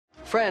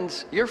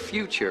Friends, your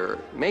future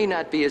may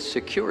not be as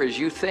secure as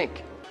you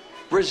think.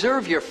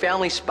 Reserve your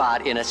family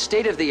spot in a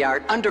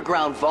state-of-the-art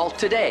underground vault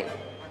today.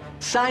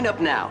 Sign up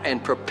now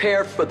and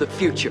prepare for the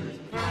future.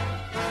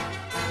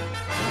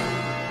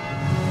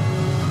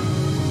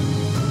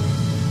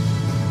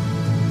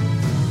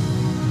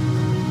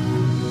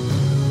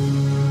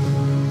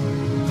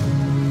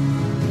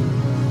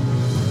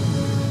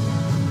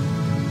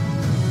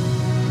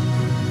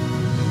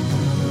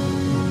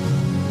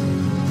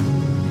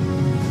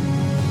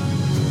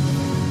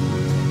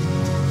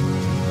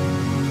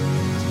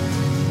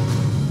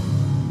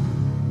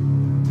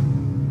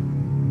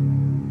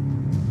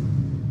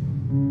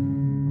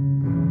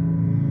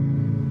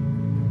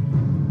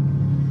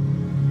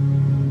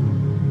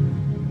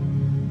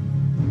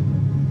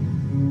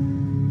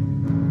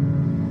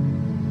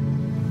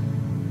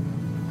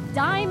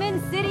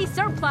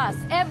 Surplus,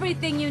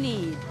 everything you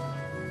need.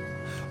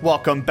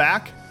 Welcome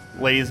back,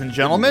 ladies and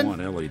gentlemen. I don't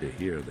want Ellie to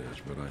hear this,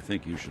 but I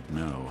think you should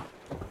know.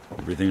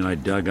 Everything I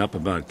dug up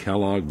about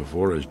Kellogg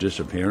before his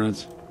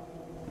disappearance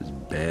is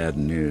bad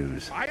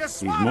news.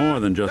 He's more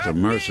than just a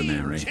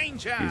mercenary.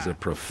 He's a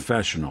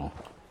professional.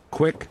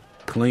 Quick,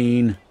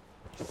 clean,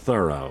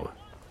 thorough.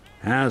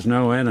 Has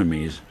no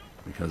enemies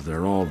because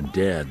they're all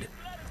dead.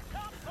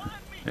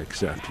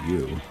 Except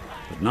you.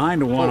 But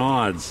 9-to-1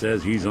 odds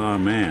says he's our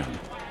man.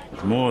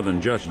 It's more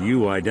than just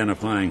you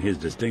identifying his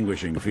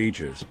distinguishing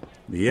features.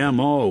 The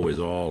M.O. is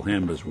all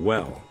him as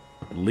well.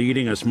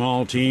 Leading a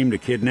small team to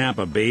kidnap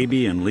a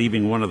baby and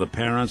leaving one of the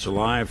parents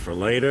alive for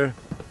later?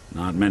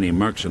 Not many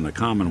mercs in the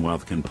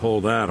Commonwealth can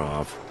pull that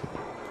off.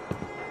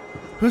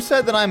 Who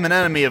said that I'm an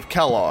enemy of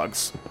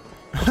Kellogg's?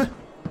 But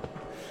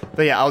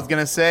yeah, I was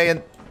gonna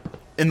say,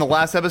 in the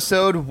last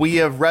episode, we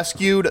have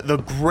rescued the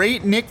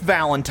great Nick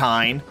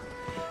Valentine,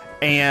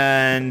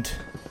 and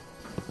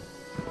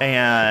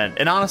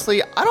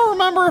honestly, I don't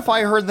remember if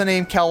I heard the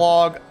name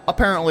Kellogg.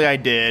 Apparently I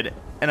did.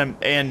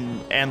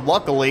 And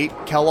luckily,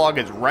 Kellogg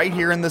is right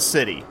here in the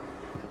city.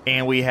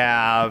 And we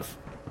have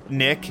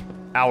Nick,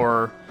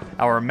 our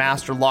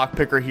master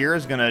lockpicker here,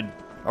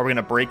 are we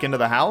gonna break into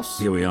the house?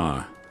 Here we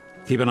are.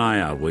 Keep an eye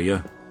out, will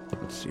you?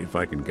 Let's see if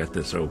I can get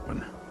this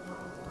open.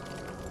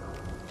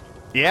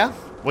 Yeah?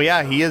 Well,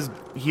 yeah, he is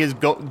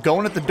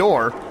going at the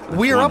door.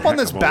 We are up on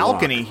this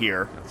balcony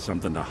here. Got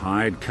something to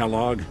hide,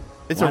 Kellogg?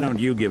 Why don't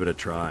you give it a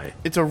try?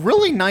 It's a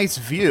really nice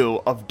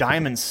view of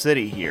Diamond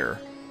City here.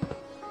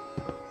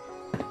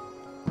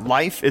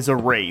 Life is a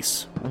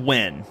race.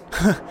 Win.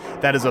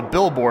 That is a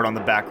billboard on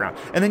the background.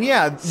 And then,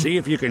 yeah... See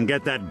if you can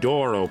get that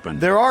door open.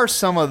 There are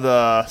some of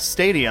the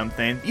stadium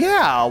things.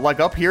 Yeah, like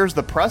up here's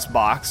the press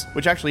box,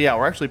 which actually, yeah,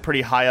 we're actually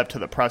pretty high up to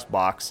the press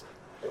box.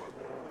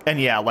 And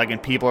yeah, like,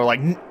 and people are like...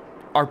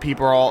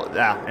 people are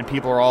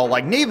all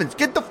like, Navens,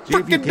 get the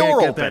freaking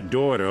door open. Get that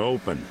door to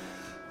open.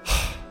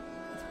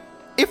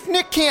 If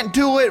Nick can't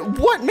do it,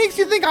 what makes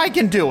you think I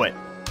can do it?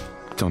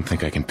 Don't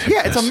think I can pick this.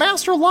 Yeah, it's a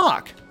master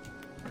lock.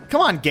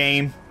 Come on,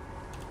 game.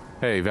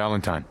 Hey,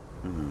 Valentine.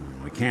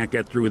 We can't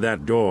get through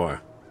that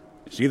door.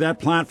 See that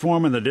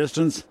platform in the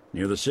distance,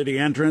 near the city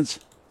entrance?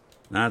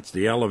 That's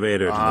the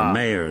elevator to the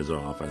mayor's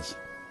office.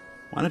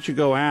 Why don't you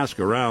go ask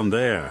around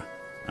there?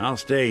 I'll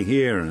stay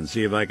here and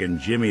see if I can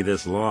jimmy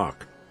this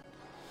lock.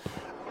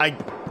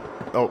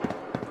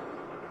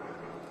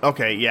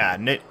 Okay, yeah,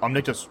 Nick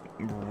just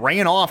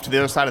ran off to the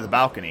other side of the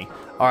balcony.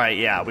 All right,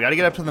 yeah, we got to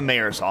get up to the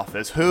mayor's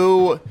office,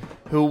 who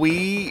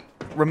we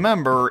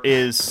remember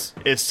is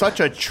such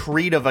a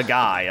treat of a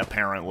guy,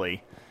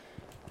 apparently.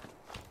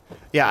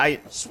 Yeah, right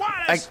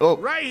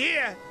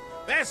here.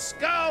 Best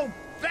go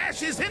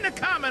fascists in the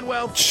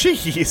Commonwealth.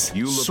 Jeez,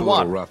 you look a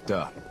little roughed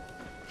up.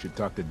 Should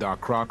talk to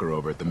Doc Crocker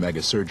over at the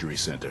Mega Surgery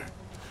Center.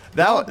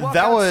 That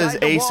was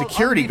a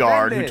security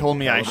guard who told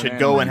me I should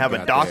go and have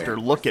a doctor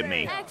look at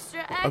me.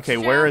 Extra. Okay,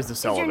 where is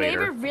this elevator? Is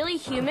your neighbor really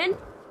human?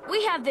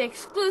 We have the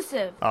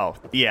exclusive. Oh,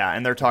 yeah,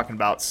 and they're talking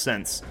about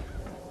sense.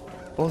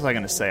 What was I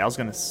going to say? I was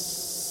going to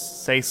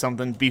say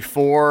something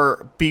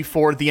before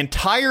the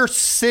entire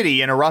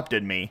city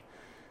interrupted me.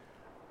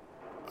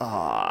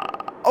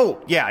 Yeah.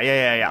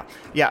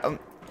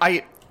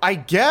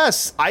 I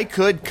guess I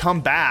could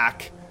come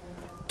back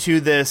to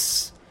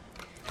this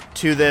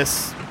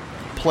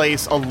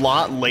place a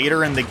lot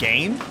later in the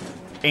game,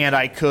 and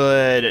I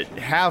could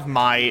have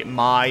my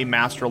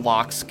master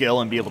lock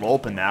skill and be able to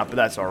open that, but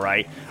that's all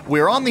right.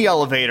 We're on the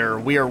elevator.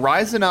 We are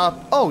rising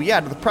up. Oh, yeah,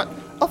 to the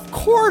of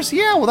course,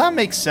 yeah, well, that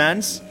makes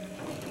sense.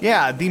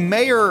 Yeah, the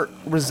mayor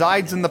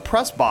resides in the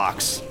press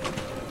box.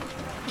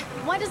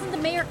 Why doesn't the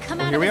mayor come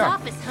out of his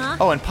office, huh?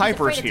 Oh, and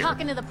Piper's here.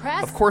 Talking to the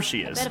press? Of course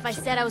she is. I bet if I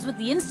said I was with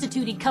the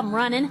Institute, he'd come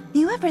running. Do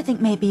you ever think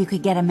maybe you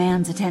could get a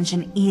man's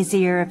attention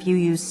easier if you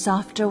use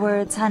softer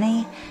words,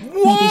 honey?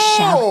 Whoa! Maybe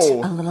shout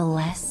a little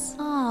less.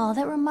 Oh,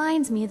 that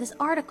reminds me of this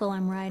article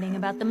I'm writing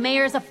about the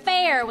mayor's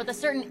affair with a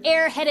certain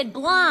air-headed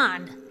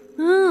blonde.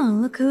 Oh,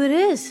 look who it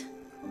is.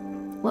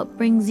 What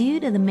brings you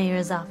to the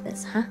mayor's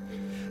office, huh?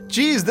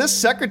 Geez, this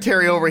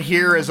secretary over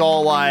here is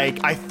all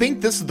like, I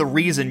think this is the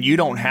reason you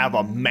don't have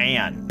a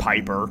man,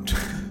 Piper.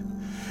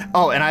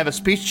 Oh, and I have a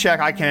speech check.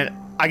 I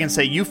can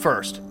say you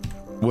first.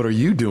 What are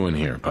you doing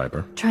here,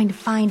 Piper? Trying to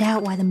find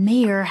out why the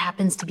mayor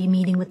happens to be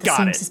meeting with the Got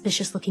same it.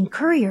 suspicious-looking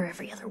courier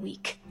every other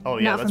week. Oh,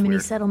 yeah, Not that's from any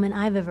weird. settlement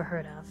I've ever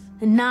heard of.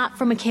 And not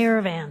from a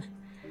caravan.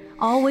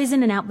 Always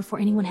in and out before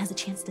anyone has a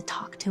chance to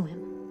talk to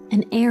him.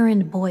 An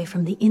errand boy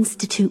from the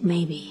Institute,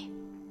 maybe.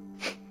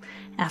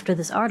 After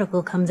this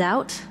article comes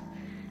out,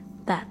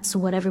 that's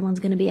what everyone's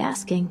gonna be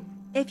asking.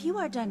 If you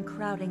are done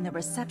crowding the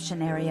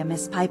reception area,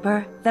 Miss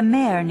Piper, the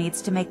mayor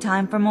needs to make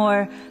time for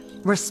more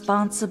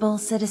responsible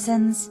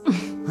citizens.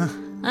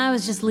 I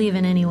was just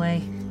leaving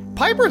anyway.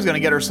 Piper's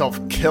gonna get herself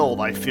killed,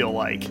 I feel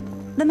like.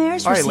 The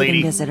mayor's All right, receiving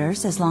lady.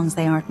 visitors as long as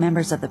they aren't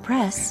members of the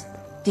press.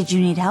 Did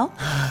you need help?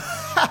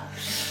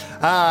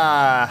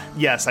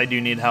 Yes, I do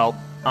need help.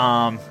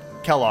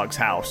 Kellogg's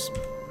house.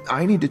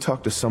 I need to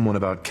talk to someone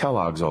about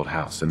Kellogg's old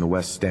house in the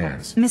West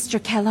Stands.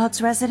 Mr.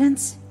 Kellogg's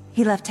residence?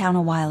 He left town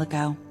a while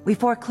ago. We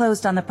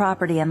foreclosed on the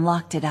property and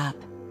locked it up.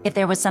 If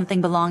there was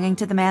something belonging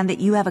to the man that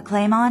you have a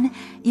claim on,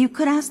 you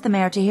could ask the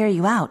mayor to hear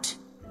you out.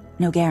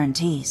 No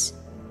guarantees.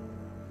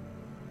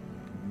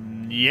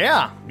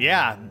 Yeah,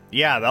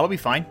 that'll be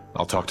fine.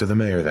 I'll talk to the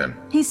mayor then.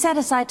 He set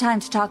aside time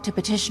to talk to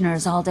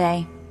petitioners all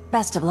day.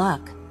 Best of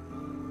luck.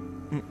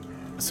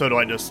 So do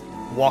I just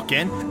walk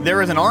in?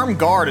 There is an armed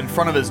guard in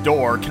front of his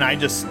door. Can I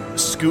just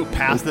scoot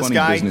past this funny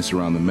guy? business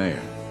around the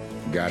mayor.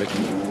 Got it?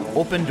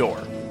 Open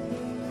door.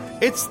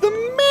 It's the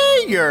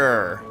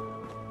mayor!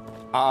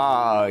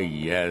 Ah,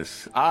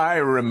 yes. I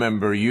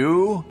remember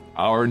you.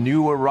 Our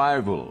new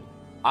arrival.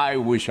 I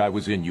wish I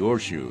was in your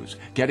shoes,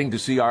 getting to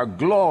see our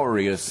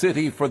glorious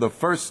city for the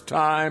first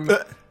time.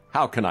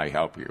 How can I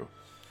help you?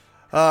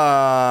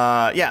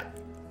 Yeah.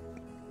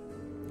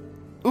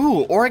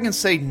 Ooh, or I can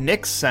say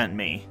Nick sent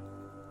me.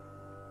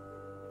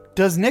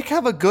 Does Nick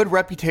have a good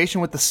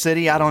reputation with the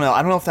city? I don't know.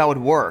 I don't know if that would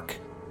work.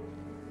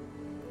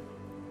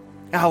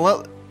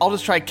 I'll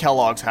just try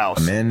Kellogg's house.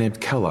 A man named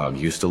Kellogg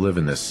used to live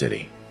in this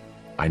city.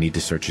 I need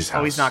to search his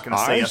house. Oh, he's not going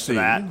to say I yes see. to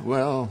that.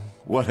 Well,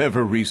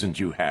 whatever reasons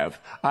you have,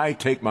 I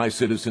take my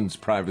citizens'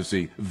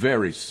 privacy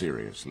very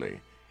seriously.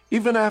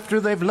 Even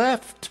after they've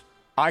left.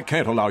 I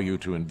can't allow you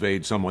to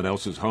invade someone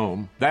else's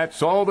home.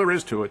 That's all there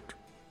is to it.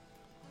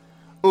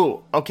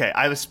 Ooh, okay.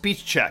 I have a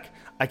speech check.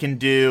 I can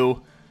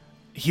do...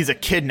 He's a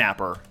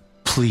kidnapper.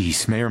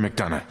 Please, Mayor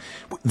McDonough.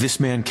 This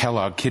man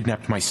Kellogg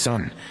kidnapped my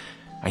son.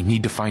 I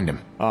need to find him.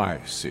 I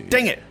see.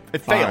 Dang it!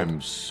 It failed.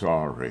 I'm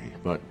sorry,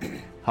 but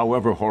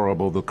however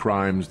horrible the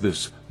crimes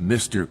this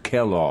Mr.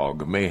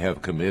 Kellogg may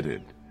have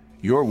committed,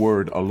 your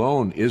word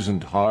alone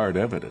isn't hard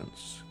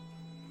evidence.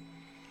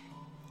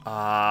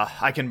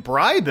 I can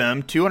bribe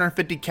him.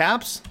 250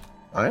 caps?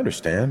 I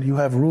understand. You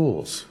have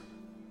rules.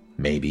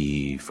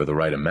 Maybe for the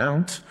right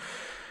amount,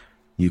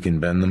 you can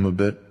bend them a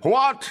bit.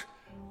 What?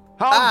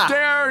 How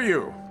dare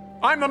you?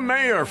 I'm the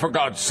mayor, for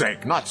God's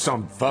sake, not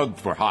some thug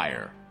for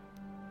hire.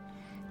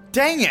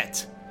 Dang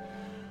it!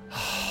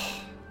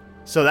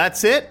 So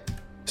that's it?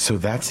 So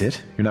that's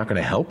it? You're not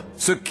going to help?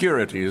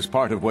 Security is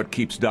part of what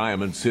keeps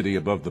Diamond City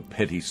above the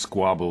petty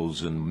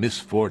squabbles and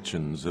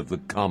misfortunes of the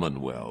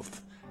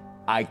Commonwealth.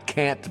 I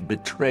can't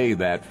betray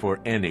that for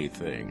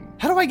anything.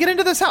 How do I get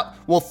into this house?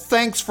 Well,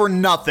 thanks for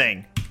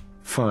nothing.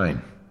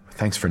 Fine.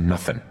 Thanks for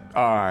nothing.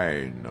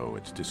 I know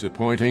it's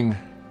disappointing,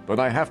 but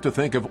I have to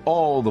think of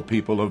all the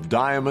people of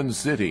Diamond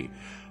City,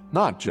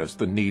 not just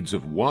the needs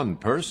of one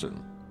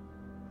person.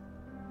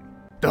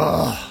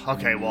 Ugh.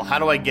 Okay, well, how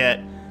do I get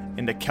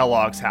into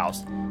Kellogg's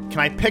house? Can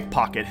I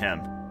pickpocket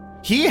him?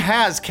 He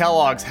has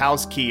Kellogg's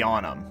house key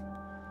on him.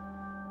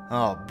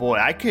 Oh boy,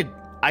 I could,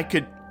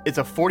 it's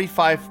a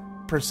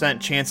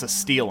 45% chance of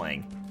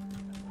stealing.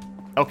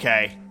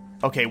 Okay,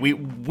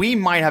 we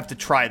might have to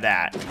try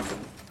that.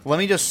 Let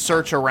me just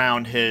search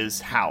around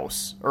his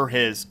house, or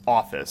his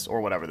office, or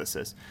whatever this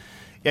is.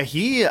 Yeah,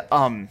 he,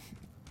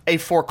 a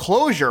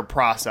foreclosure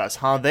process,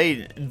 huh?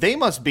 They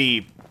must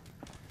be...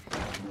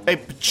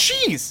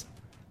 Jeez!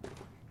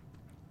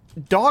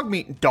 Dog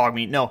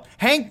meat, no.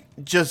 Hank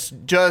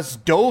just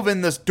dove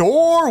in this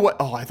door. What?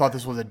 Oh, I thought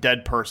this was a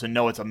dead person.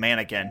 No, it's a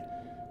mannequin.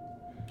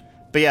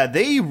 But yeah,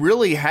 they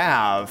really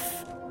have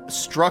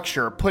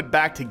structure put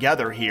back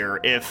together here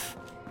if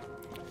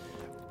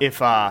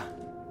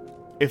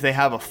they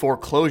have a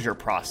foreclosure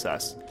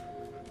process.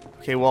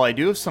 Okay, well, I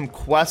do have some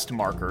quest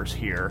markers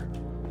here.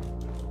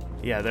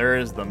 Yeah, there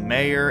is the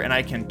mayor, and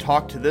I can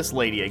talk to this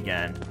lady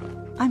again.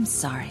 I'm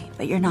sorry,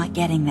 but you're not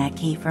getting that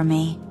key from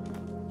me.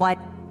 What?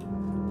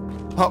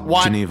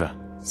 What? Geneva.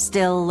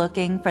 Still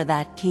looking for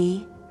that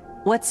key?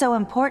 What's so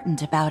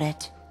important about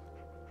it?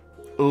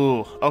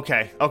 Ooh,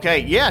 okay,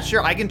 yeah,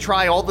 sure, I can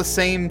try all the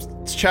same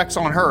checks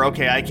on her.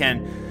 Okay, I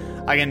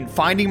can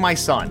finding my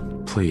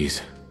son.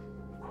 Please.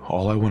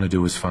 All I want to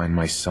do is find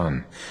my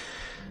son.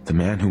 The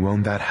man who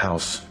owned that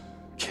house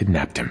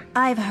kidnapped him.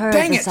 I've heard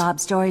the sob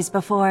stories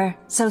before,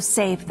 so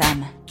save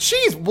them.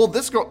 Jeez, well,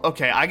 this girl...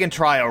 Okay, I can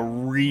try a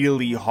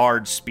really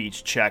hard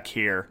speech check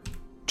here.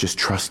 Just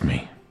trust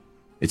me.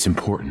 It's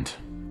important.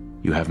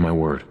 You have my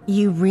word.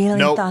 You really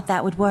thought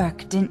that would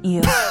work, didn't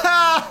you?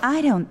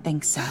 I don't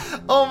think so.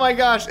 Oh my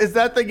gosh, is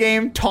that the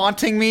game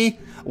taunting me?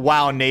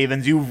 Wow,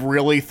 Navens, you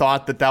really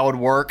thought that would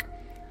work?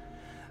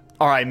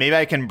 All right, maybe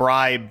I can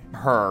bribe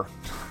her.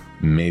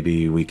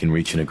 Maybe we can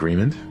reach an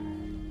agreement?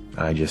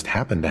 I just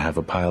happen to have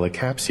a pile of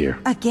caps here.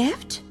 A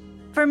gift?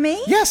 For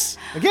me? Yes,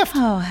 a gift.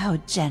 Oh, how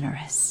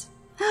generous.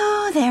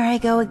 Oh, there I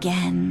go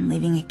again,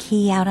 leaving a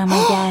key out on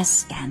my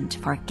desk and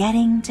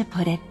forgetting to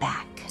put it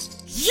back.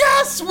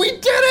 Yes, we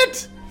did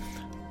it!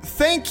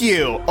 Thank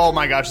you. Oh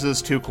my gosh, this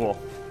is too cool.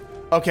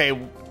 Okay,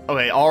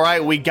 all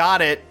right, we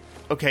got it.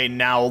 Okay,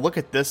 now look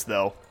at this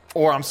though.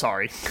 Or I'm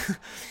sorry.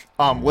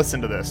 Listen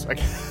to this.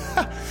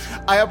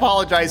 I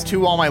apologize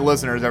to all my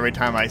listeners every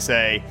time I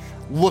say,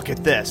 look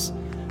at this.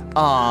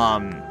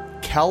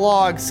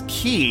 Kellogg's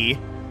key,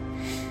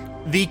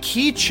 the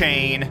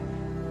keychain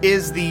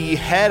is the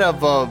head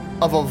of a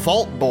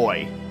vault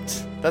boy.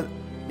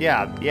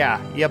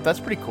 Yep, that's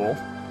pretty cool.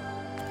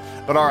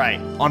 But all right,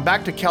 on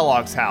back to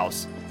Kellogg's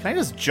house. Can I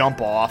just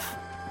jump off?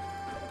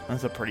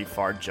 That's a pretty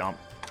far jump.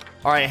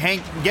 All right,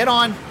 Hank, get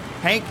on.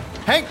 Hank.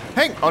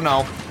 Oh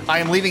no, I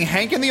am leaving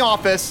Hank in the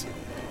office.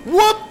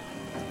 Whoop!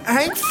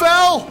 Hank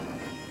fell.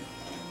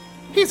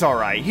 He's all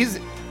right.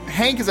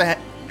 Hank is an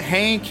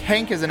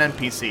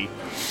NPC.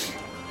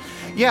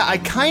 Yeah, I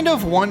kind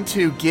of want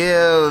to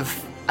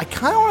give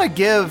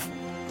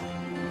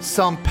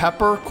some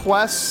Piper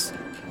quests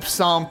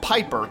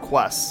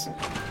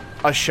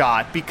a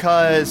shot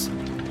because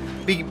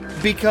it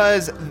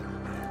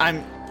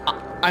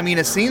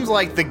seems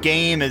like the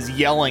game is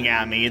yelling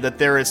at me that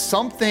there's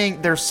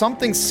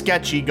something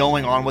sketchy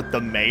going on with the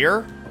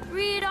mayor.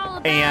 Read all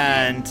about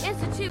and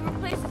Institute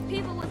replaces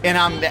people with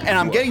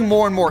I'm getting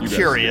more and more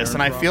curious,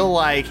 and I feel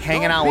like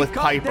hanging out with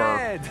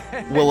Piper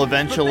will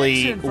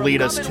eventually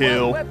lead us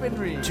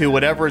to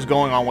whatever is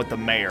going on with the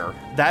mayor.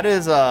 That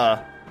is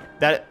a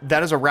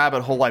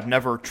rabbit hole I've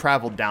never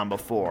traveled down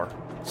before.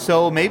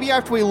 So maybe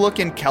after we look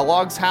in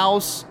Kellogg's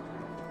house,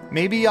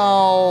 maybe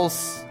I'll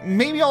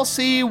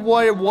see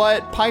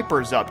what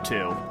Piper's up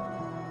to.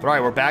 All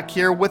right, we're back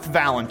here with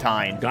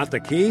Valentine. Got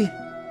the key?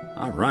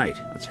 All right,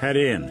 let's head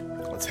in.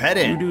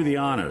 You do the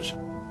honors.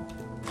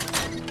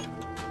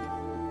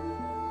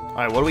 All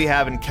right, what do we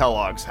have in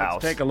Kellogg's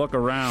house? Let's take a look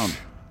around.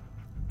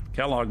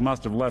 Kellogg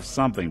must have left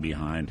something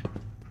behind.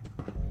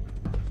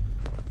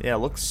 Yeah,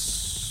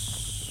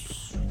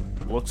 looks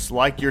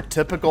like your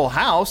typical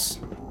house.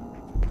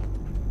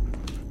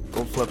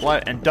 Gold flip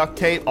light and duct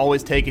tape.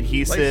 Always take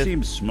adhesive. Place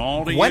seems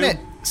small to when you. it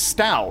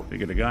stout.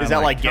 Figured a guy is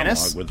that like Kellogg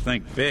Guinness? would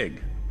think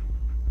big.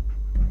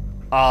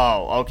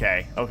 Oh,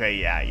 okay,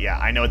 yeah.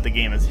 I know what the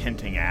game is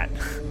hinting at.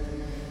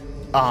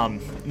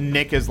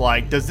 Nick is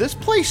like, does this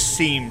place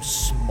seem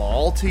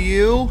small to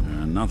you?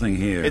 Nothing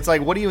here. It's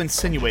like, what are you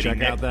insinuating, Check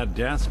Nick? out that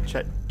desk.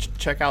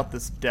 Check out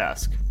this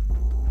desk.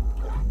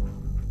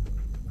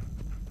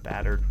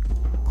 Battered.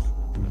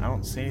 I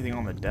don't see anything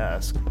on the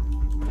desk.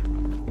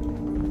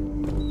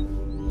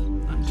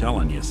 I'm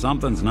telling you,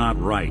 something's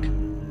not right.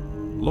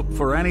 Look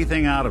for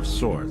anything out of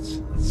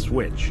sorts.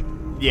 Switch.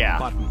 Yeah.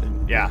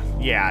 Button.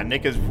 Yeah.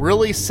 Nick is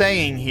really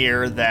saying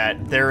here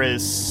that there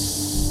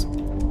is...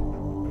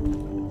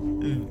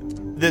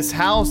 This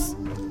house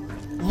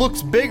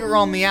looks bigger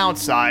on the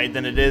outside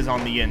than it is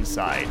on the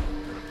inside.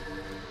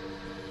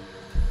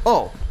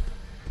 Oh.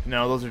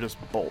 No, those are just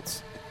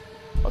bolts.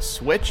 A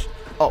switch?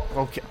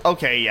 Oh,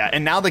 okay, yeah.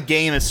 And now the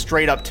game is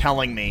straight up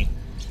telling me,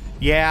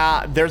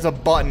 yeah, there's a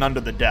button under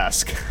the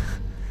desk.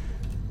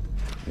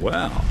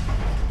 Well,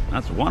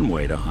 that's one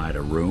way to hide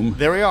a room.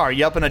 There we are.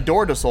 Yep, and a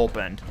door just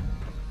opened.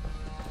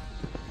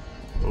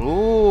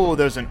 Ooh,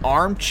 there's an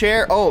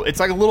armchair. Oh, it's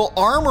like a little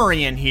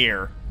armory in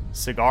here.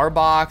 Cigar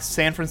box,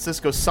 San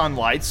Francisco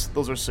Sunlights.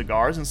 Those are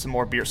cigars and some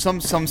more beer. Some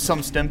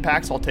stim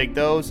packs. I'll take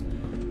those.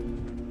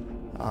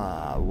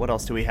 What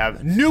else do we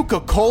have?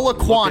 Nuka-Cola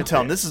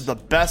Quantum. This is the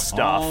best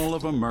stuff. All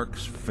of a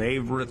Merc's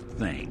favorite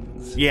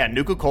things. Yeah,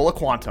 Nuka-Cola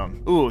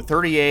Quantum. Ooh,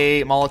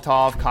 38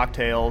 Molotov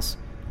cocktails,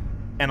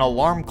 an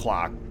alarm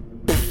clock.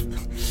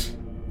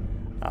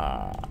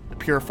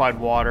 Purified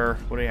water.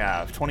 What do we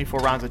have? 24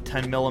 rounds of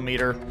 10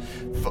 millimeter.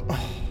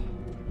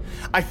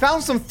 I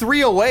found some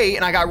 308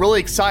 and I got really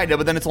excited,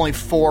 but then it's only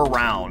 4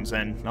 rounds,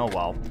 and oh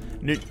well.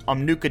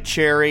 Nuka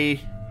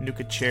Cherry,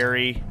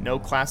 no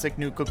classic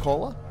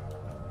Nuka-Cola.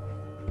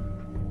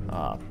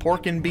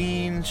 Pork and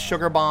beans,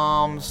 sugar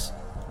bombs.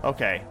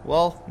 Okay,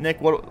 well,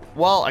 Nick,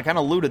 well, I kind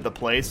of looted the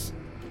place.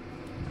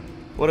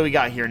 What do we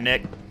got here,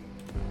 Nick?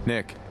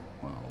 Nick.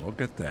 Well,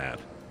 look at that.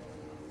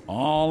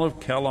 All of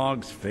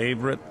Kellogg's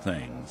favorite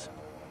things.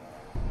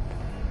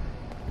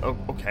 Oh,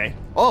 okay.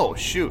 Oh,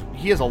 shoot.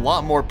 He has a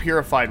lot more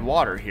purified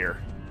water here.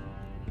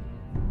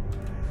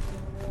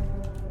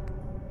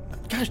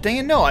 Gosh dang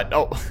it, no.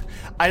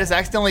 I just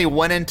accidentally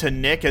went into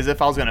Nick as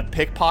if I was going to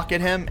pickpocket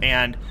him,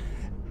 and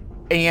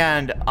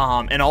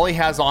all he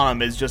has on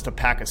him is just a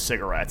pack of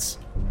cigarettes.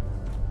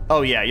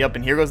 Oh, yeah, yep,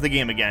 and here goes the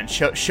game again,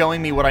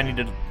 showing me what I need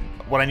to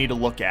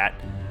look at.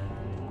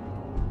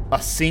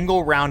 A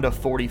single round of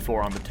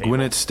 44 on the table.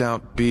 Gwinnett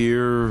Stout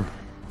beer,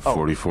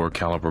 44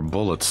 caliber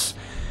bullets,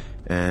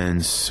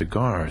 and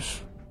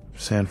cigars.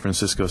 San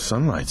Francisco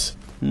Sunlights.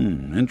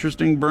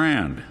 Interesting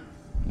brand.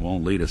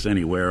 Won't lead us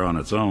anywhere on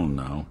its own,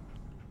 though.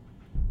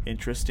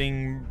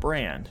 Interesting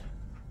brand.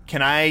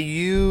 Can I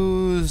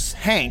use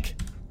Hank?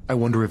 I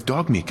wonder if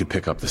dog meat could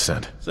pick up the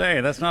scent. Say,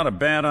 that's not a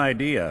bad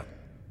idea.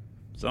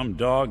 Some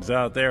dogs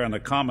out there in the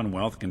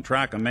Commonwealth can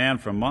track a man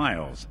for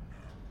miles.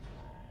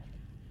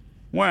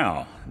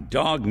 Well,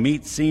 dog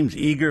meat seems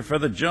eager for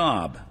the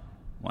job.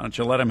 Why don't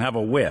you let him have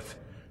a whiff?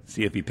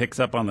 See if he picks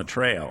up on the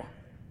trail.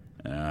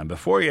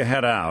 Before you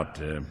head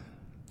out,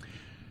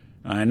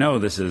 I know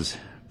this is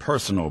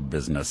personal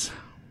business.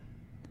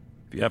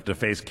 If you have to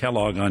face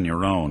Kellogg on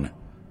your own,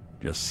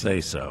 just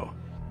say so.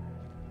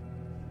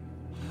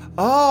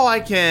 Oh, I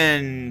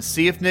can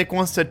see if Nick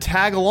wants to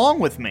tag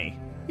along with me.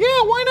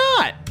 Yeah, why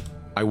not?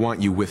 I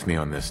want you with me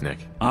on this, Nick.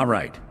 All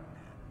right.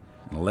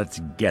 Let's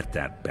get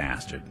that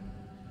bastard.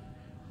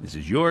 This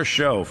is your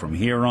show from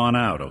here on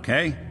out,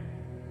 okay?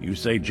 You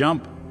say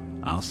jump,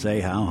 I'll say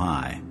how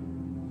high.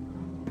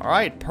 All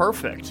right,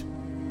 perfect.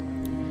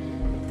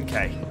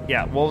 Okay,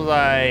 yeah, what was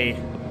I...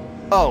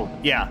 Oh,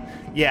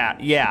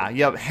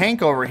 yep,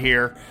 Hank over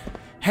here.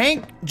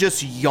 Hank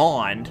just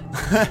yawned,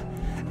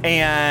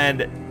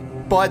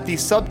 but the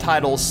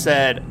subtitles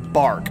said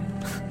bark.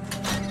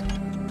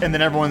 And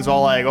then everyone's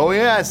all like, oh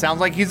yeah, it sounds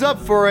like he's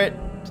up for it.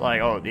 It's like,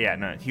 oh yeah,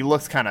 no, he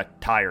looks kind of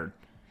tired.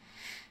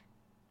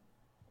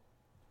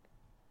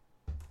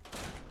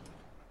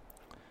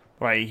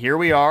 Right, here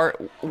we are.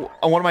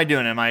 What am I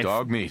doing? Am I...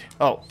 Dog meat.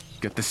 Oh.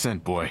 Get the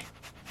scent, boy.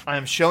 I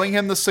am showing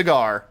him the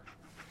cigar.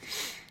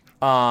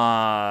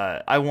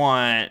 I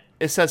want...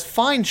 It says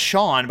find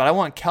Sean, but I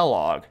want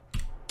Kellogg.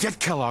 Get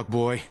Kellogg,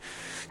 boy.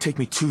 Take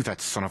me to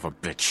that son of a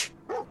bitch.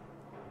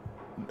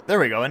 There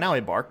we go, and now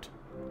he barked.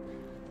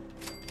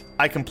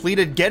 I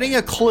completed getting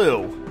a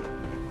clue.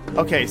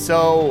 Okay,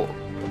 so...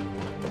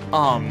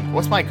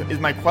 is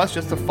my quest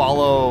just to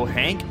follow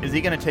Hank? Is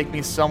he gonna take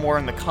me somewhere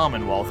in the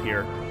Commonwealth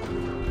here?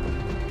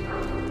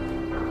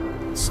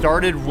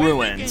 Started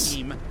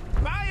ruins.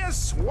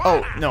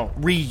 Oh, no,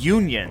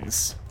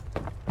 reunions.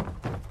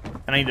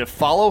 And I need to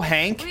follow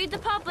Hank. Read the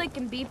public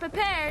and be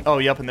prepared. Oh,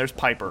 yep, and there's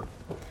Piper.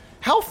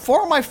 How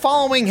far am I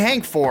following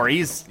Hank for?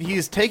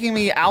 He's taking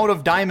me out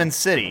of Diamond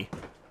City.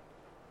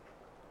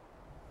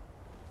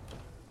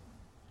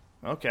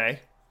 Okay.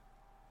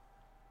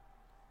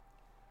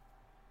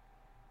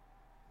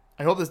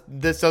 I hope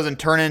this doesn't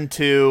turn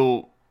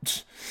into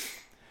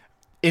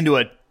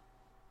a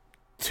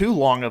too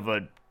long of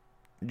a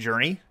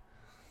journey.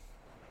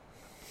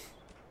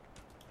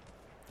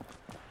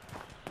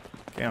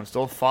 Okay, I'm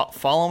still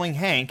following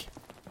Hank.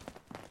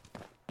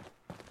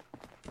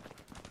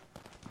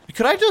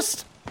 Could I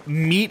just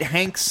meet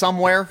Hank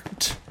somewhere?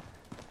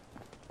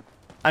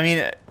 I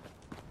mean,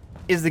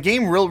 is the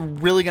game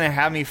really gonna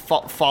have me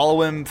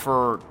follow him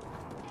for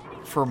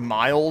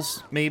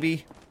miles,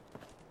 maybe?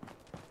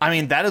 I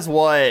mean, that is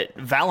what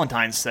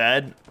Valentine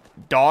said.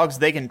 Dogs,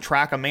 they can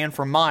track a man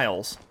for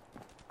miles.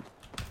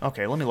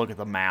 Okay, let me look at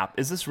the map.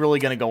 Is this really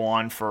gonna go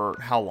on for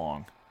how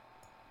long?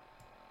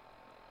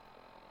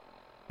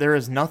 There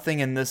is nothing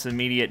in this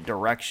immediate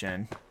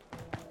direction.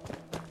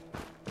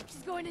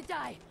 She's going to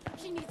die.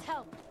 She needs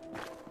help.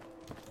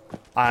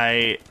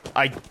 I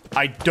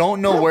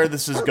don't know where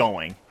this is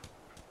going.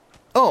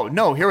 Oh,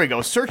 no, here we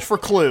go. Search for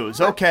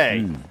clues.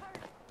 Okay.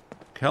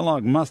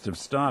 Kellogg must have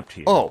stopped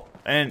here. Oh,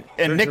 and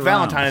Nick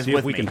Valentine is with me. See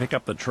if we can pick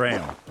up the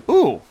trail.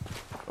 Ooh,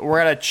 we're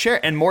at a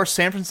chair and more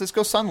San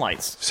Francisco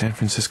Sunlights. San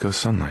Francisco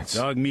Sunlights.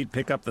 Dog meat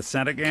pick up the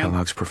scent again?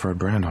 Kellogg's preferred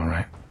brand, all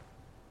right.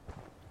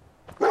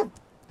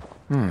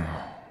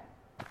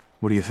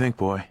 What do you think,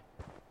 boy?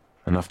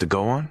 Enough to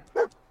go on?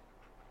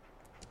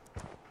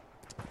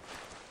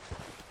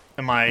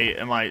 Am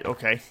I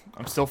okay?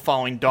 I'm still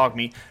following Dog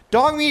Meat.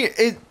 Dog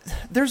Meat,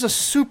 there's a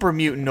super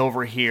mutant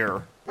over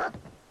here.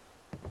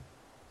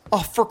 Oh,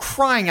 for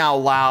crying out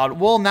loud.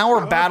 Well, now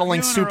we're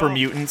battling super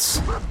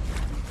mutants.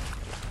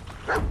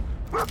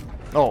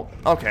 Oh,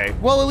 okay.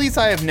 Well, at least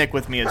I have Nick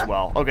with me as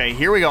well. Okay,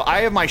 here we go.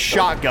 I have my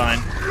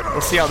shotgun.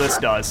 Let's see how this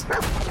does.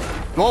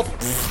 Well,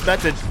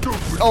 that's it.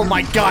 Oh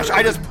my gosh,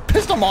 I just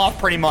pissed him off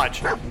pretty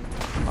much.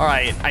 All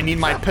right, I need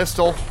my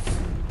pistol.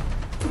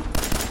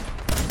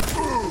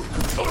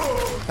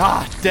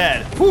 Ah,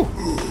 dead. Whew.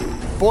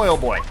 Boy, oh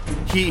boy.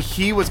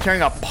 He was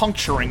carrying a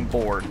puncturing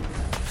board.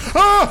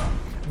 Ah!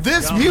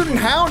 This mutant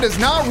hound is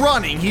not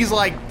running. He's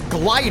like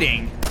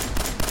gliding.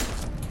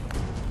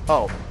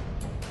 Oh.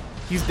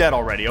 He's dead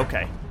already.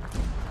 Okay.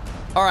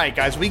 All right,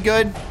 guys, we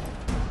good?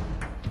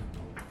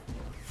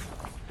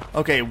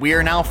 Okay, we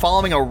are now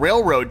following a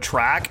railroad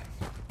track.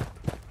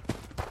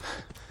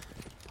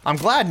 I'm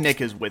glad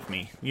Nick is with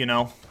me, you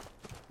know.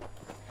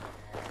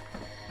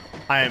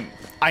 I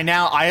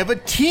have a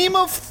team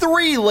of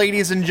 3,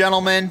 ladies and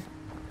gentlemen.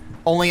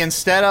 Only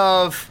instead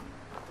of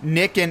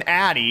Nick and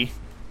Addie,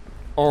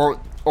 or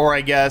I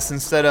guess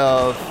instead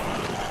of...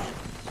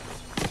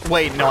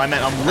 Wait, no, I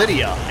meant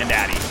Lydia and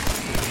Addie.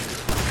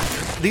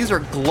 These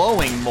are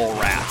glowing mole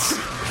rats.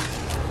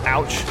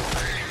 Ouch.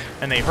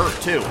 And they hurt,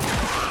 too.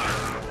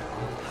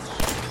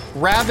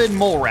 Rabid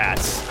mole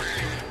rats.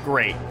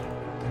 Great.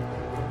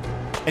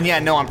 And yeah,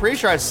 no, I'm pretty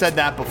sure I've said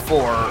that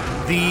before.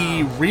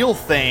 The real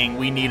thing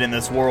we need in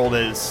this world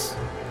is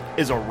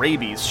a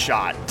rabies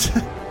shot.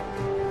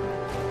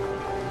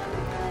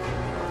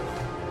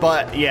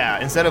 But yeah,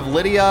 instead of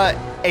Lydia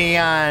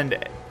and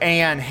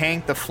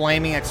Hank the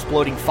flaming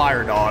exploding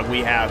fire dog, we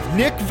have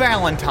Nick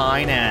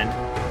Valentine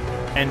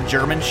and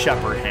German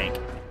Shepherd Hank.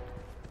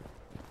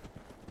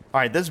 All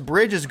right, this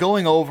bridge is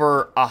going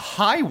over a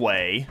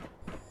highway.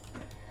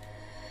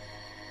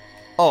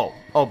 Oh,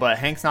 but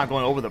Hank's not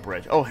going over the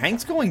bridge. Oh,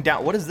 Hank's going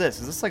down. What is this?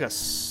 Is this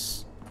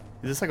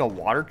like a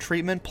water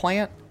treatment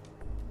plant?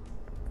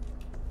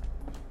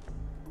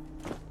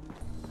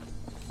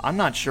 I'm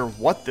not sure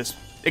what this...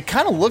 It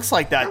kind of looks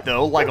like that,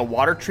 though, like a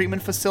water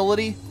treatment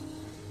facility.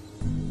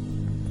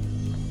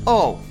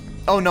 Oh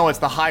no, it's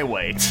the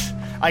highway.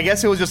 I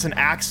guess it was just an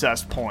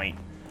access point.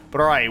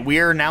 But all right, we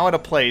are now at a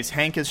place.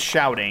 Hank is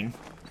shouting.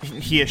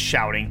 He is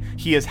shouting.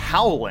 He is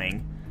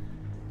howling.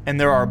 And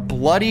there are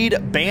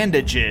bloodied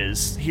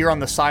bandages here on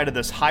the side of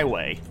this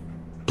highway.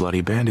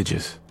 Bloody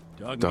bandages.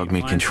 Dog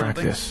meat can track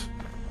this.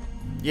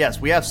 Yes,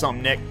 we have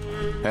some, Nick.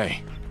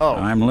 Hey. Oh.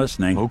 I'm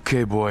listening.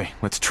 Okay, boy.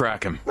 Let's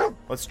track him.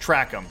 Let's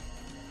track him.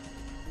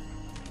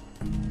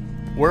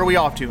 Where are we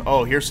off to?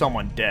 Oh, here's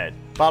someone dead.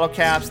 Bottle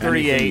caps,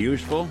 38. Anything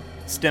useful?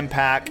 Stim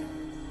pack.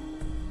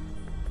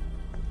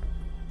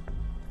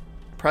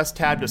 Press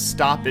tab to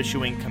stop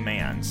issuing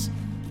commands.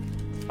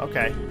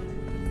 Okay.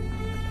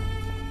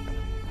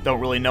 Don't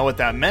really know what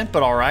that meant,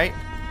 but alright.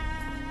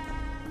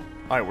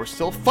 Alright, we're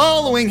still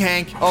following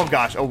Hank. Oh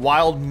gosh, a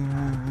wild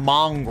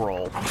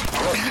mongrel.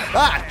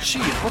 Ah,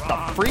 jeez, what the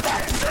freak?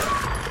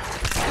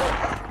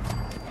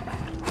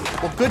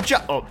 Well, good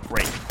job. Oh,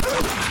 great.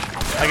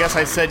 I guess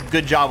I said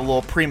good job a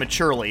little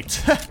prematurely.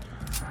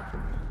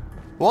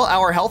 Well,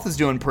 our health is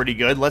doing pretty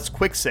good. Let's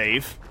quick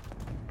save.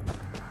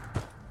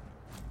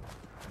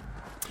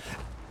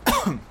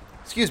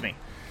 Excuse me.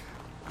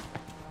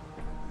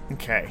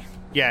 Okay.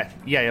 Yeah,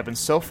 and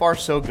so far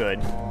so good.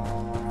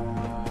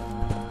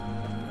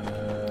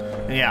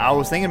 And yeah, I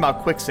was thinking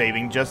about quick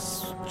saving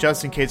just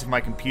in case if my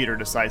computer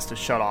decides to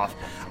shut off.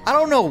 I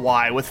don't know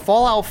why. With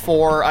Fallout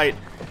 4, I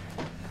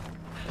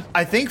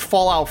think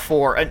Fallout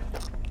 4,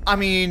 I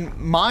mean,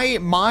 my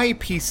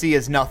PC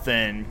is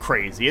nothing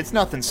crazy. It's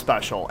nothing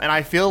special. And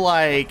I feel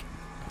like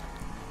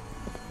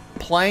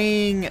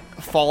playing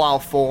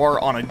Fallout 4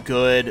 on a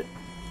good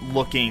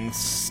looking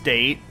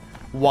state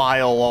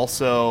while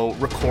also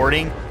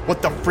recording.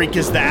 What the freak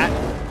is that?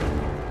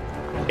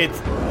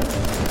 It's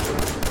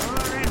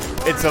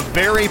a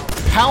very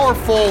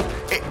powerful,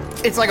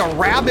 it's like a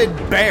rabid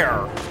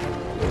bear.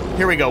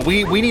 Here we go.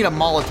 We need a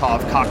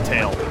Molotov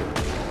cocktail.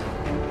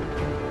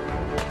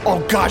 Oh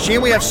gosh,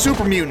 and we have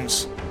super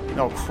mutants.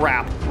 Oh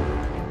crap.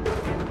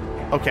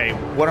 Okay,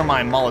 what are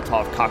my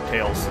Molotov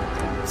cocktails?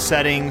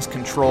 Settings,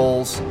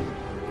 controls.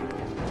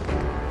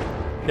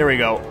 There we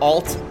go.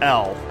 Alt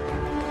L.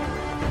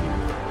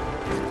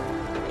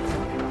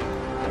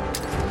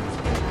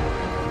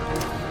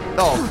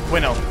 Oh,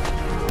 wait, no.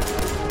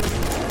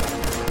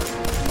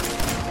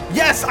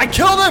 Yes, I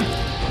killed him!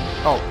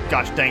 Oh,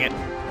 gosh, dang it.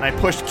 And I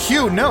pushed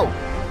Q, no.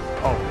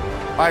 Oh,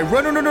 all right,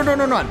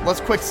 run. Let's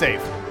quick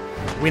save.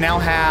 We now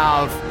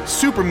have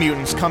super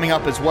mutants coming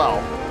up as well.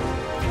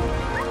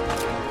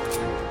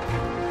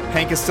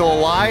 Hank is still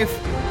alive.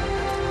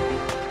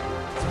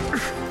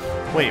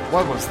 Wait,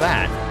 what was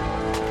that?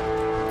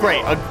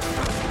 Great, a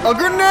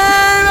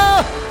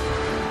grenade!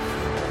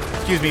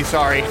 Excuse me,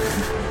 sorry.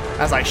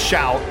 As I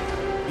shout.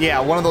 Yeah,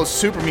 one of those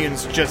super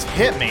mutants just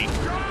hit me.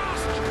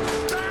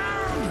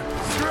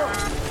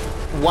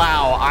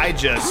 Wow, I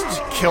just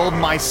killed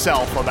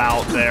myself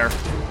about there.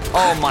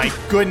 Oh my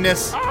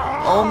goodness.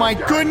 Oh my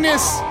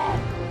goodness.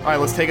 All right,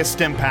 let's take a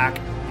stim pack.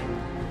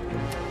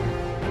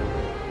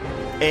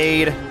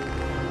 Aid.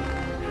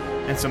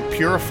 And some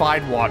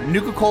purified water.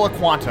 Nuka-Cola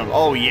Quantum.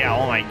 Oh yeah,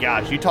 oh my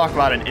gosh. You talk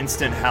about an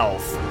instant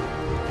health.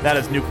 That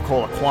is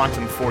Nuka-Cola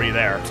Quantum for you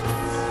there.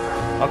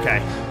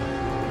 Okay.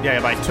 Yeah,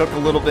 if I took a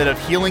little bit of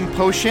healing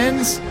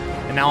potions,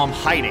 and now I'm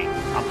hiding.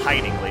 I'm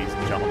hiding, ladies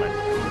and gentlemen.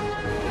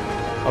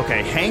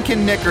 Okay, Hank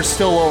and Nick are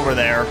still over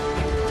there.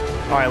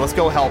 All right, let's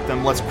go help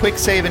them. Let's quick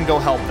save and go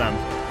help them.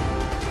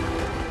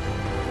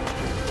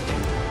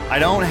 I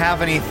don't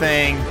have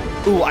anything.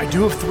 Ooh, I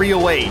do have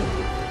 308.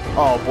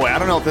 Oh boy, I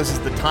don't know if this is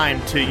the time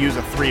to use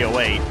a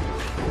 308.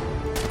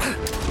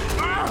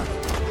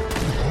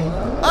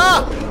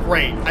 Ah,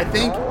 great. I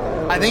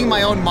think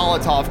my own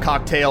Molotov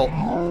cocktail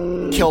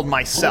killed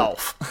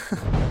myself.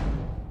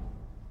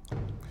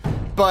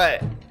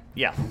 But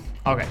yeah,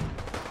 okay.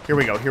 Here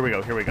we go.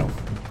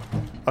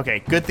 Okay,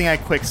 good thing I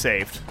quick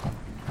saved.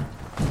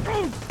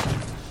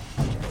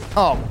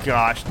 Oh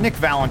gosh, Nick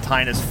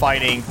Valentine is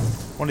fighting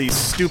one of these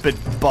stupid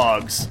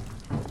bugs.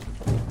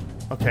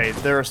 Okay,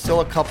 there are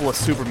still a couple of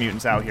super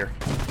mutants out here.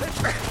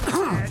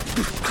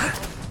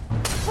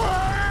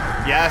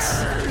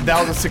 Yes, that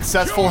was a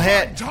successful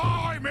hit.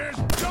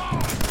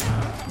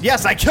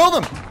 Yes, I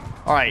killed him!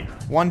 Alright,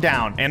 one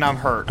down, and I'm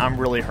hurt. I'm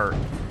really hurt.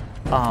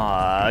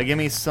 Give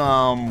me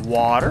some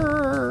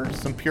water,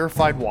 some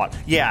purified water.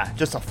 Yeah,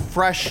 just a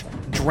fresh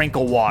drink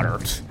of water.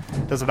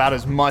 Does about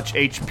as much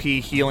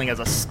HP healing as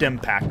a stim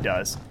pack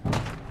does.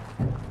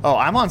 Oh,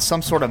 I'm on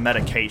some sort of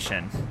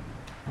medication.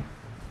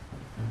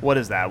 What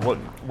is that?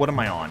 What am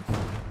I on?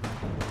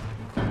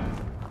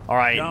 All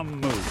right. Dumb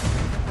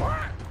move.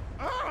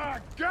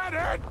 Get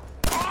it!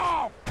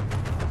 Oh!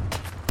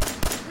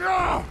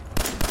 No!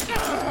 We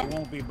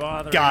won't be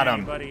bothering Got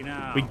him. anybody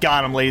now. We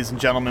got him, ladies and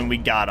gentlemen. We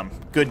got him.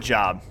 Good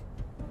job.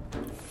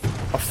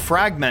 A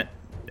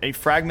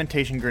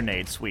fragmentation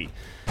grenade. Sweet.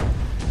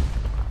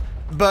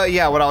 But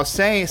yeah, what I was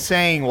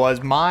saying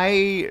was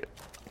my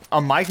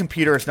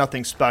computer is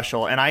nothing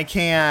special, and I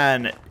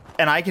can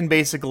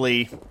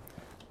basically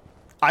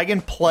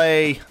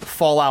play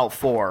Fallout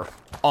 4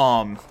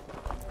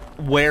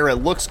 where it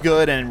looks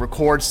good and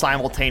records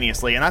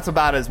simultaneously, and that's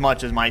about as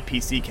much as my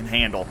PC can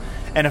handle.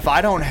 And if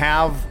I don't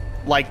have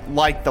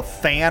like the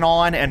fan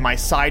on and my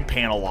side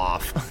panel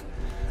off,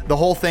 the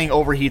whole thing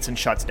overheats and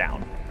shuts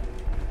down.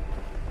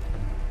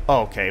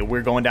 Okay, we're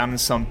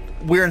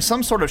in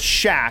some sort of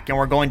shack, and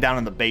we're going down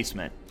in the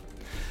basement.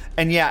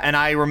 And yeah, and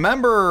I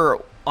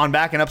remember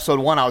back in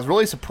episode 1, I was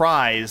really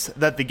surprised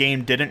that the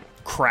game didn't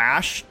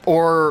crash,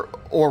 or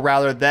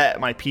rather that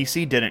my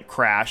PC didn't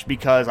crash,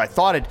 because I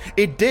thought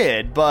it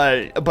did,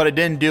 but it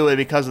didn't do it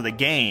because of the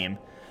game.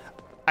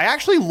 I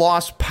actually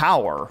lost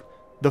power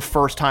the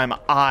first time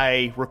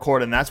I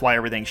recorded, and that's why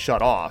everything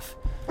shut off.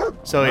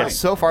 So yeah,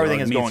 so far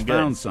everything is going good.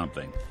 Found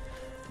something.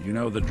 You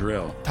know the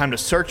drill. Time to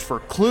search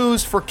for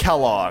clues for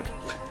Kellogg.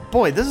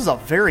 Boy, this is a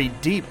very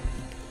deep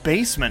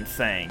basement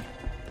thing.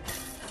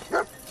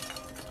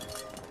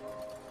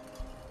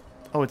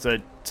 Oh, it's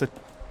a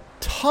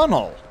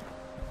tunnel.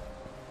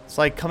 It's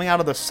like coming out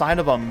of the side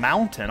of a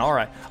mountain. All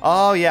right.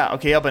 Oh yeah.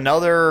 Okay. Up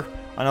another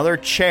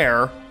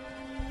chair,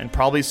 and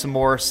probably some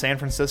more San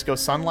Francisco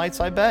sunlights,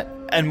 I bet,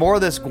 and more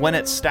of this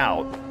Gwinnett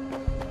Stout.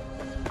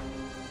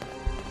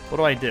 What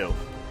do I do?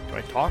 Do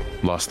I talk?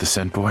 Lost the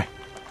scent, boy?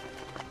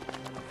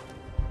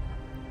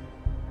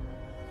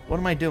 What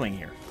am I doing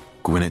here?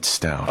 Gwinnett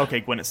Stout.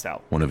 Okay, Gwinnett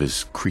Stout. One of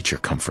his creature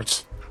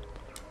comforts.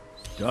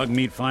 Dog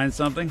meat find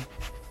something?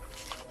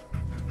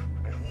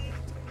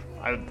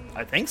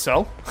 I think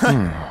so.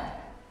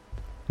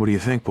 What do you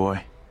think,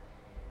 boy?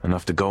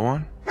 Enough to go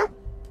on?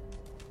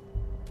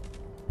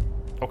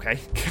 Okay.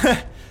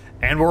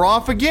 And we're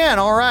off again.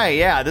 All right.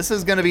 Yeah, this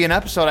is going to be an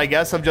episode, I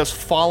guess, of just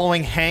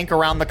following Hank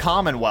around the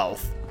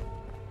Commonwealth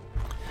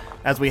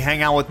as we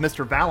hang out with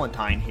Mr.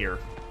 Valentine here.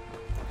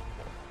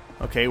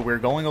 Okay, we're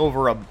going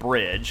over a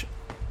bridge.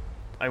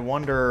 I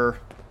wonder,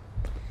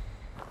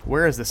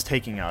 where is this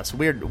taking us?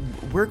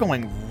 We're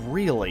going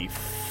really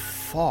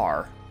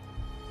far.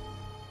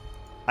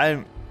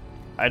 I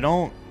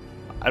don't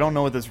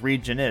know what this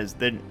region is.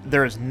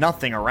 There is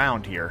nothing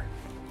around here,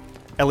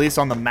 at least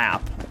on the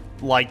map.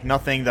 Like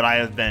nothing that I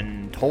have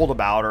been told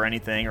about or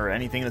anything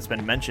that's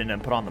been mentioned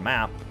and put on the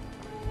map.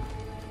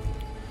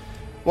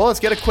 Well, let's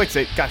get a quick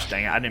save. Gosh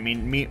dang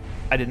it,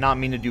 I did not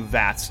mean to do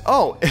VATS.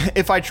 Oh,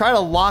 if I try to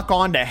lock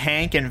on to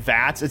Hank and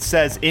VATS, it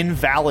says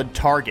invalid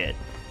target.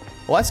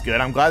 Well, that's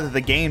good. I'm glad that the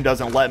game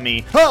doesn't let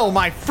me. Oh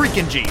my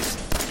freaking jeez.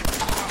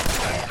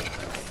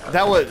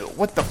 That was,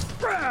 what the,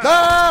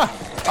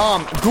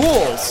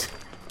 ghouls.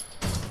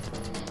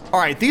 All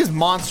right, these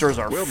monsters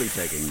are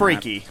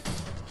freaky.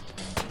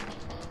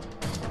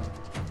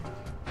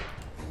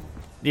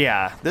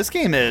 Yeah, this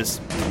game is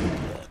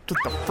what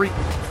the freak.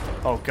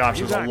 Oh gosh,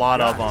 there's a lot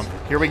of them.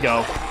 Here we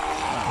go.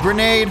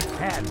 Grenade.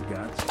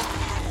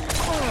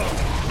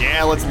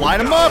 Yeah, let's light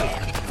them up.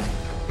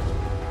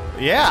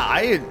 Yeah,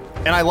 I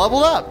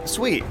leveled up.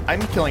 Sweet.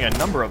 I'm killing a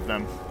number of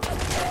them.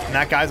 And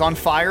that guy's on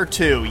fire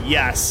too.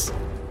 Yes.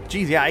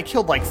 Geez, yeah, I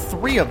killed like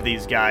 3 of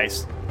these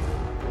guys.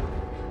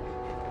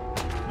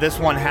 This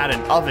one had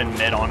an oven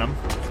mitt on him.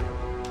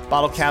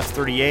 Bottle caps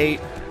 38.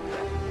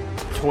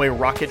 Toy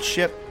rocket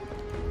ship.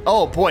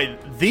 Oh boy,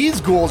 these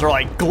ghouls are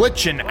like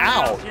glitching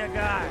out.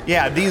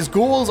 Yeah, these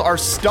ghouls are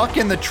stuck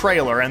in the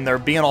trailer and they're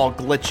being all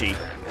glitchy.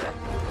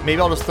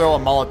 Maybe I'll just throw a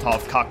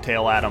Molotov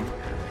cocktail at them.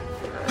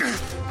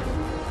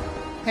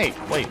 Hey,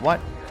 wait, what?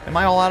 Am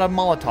I all out of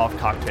Molotov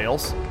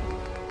cocktails?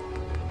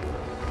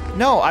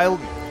 No, I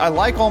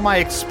like all my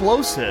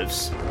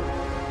explosives.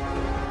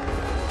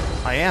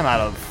 I am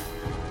out of...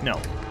 No.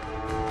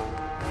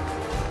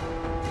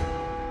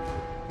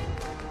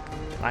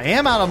 I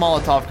am out of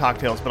Molotov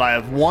cocktails, but I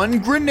have 1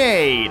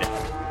 grenade.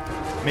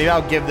 Maybe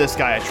I'll give this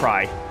guy a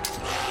try.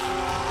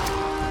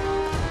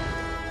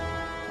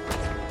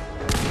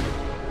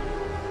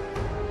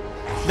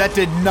 That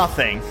did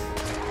nothing.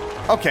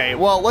 Okay,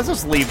 well, let's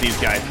just leave these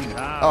guys.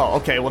 Oh,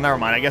 okay, well, never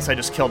mind. I guess I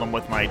just killed him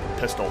with my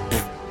pistol.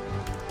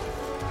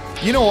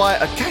 You know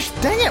what? Gosh,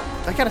 dang it.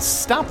 I gotta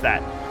stop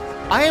that.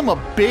 I am a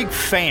big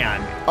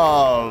fan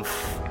of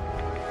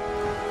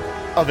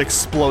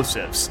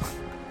explosives.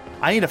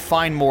 I need to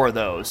find more of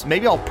those.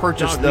 Maybe I'll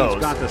purchase those.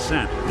 Got the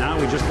scent. Now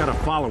we just gotta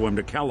follow him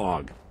to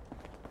Kellogg.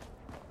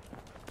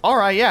 All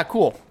right, yeah,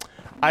 cool.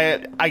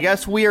 I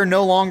guess we are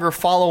no longer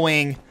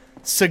following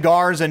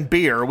cigars and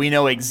beer. We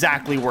know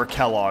exactly where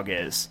Kellogg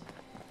is.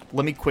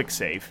 Let me quick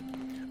save.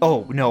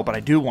 Oh, no, but I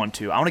do want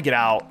to. I want to get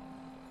out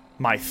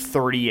my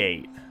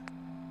 38.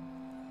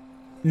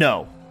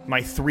 No,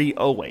 my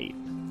 308.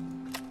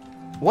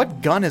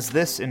 What gun is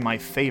this in my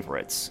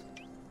favorites?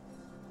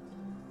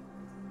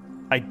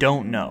 I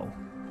don't know.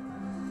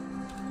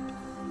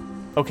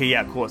 Okay,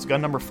 yeah, cool. It's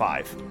gun number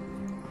 5.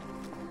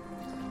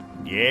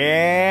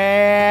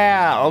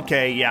 Yeah!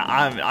 Okay, yeah,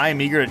 I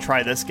am eager to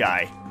try this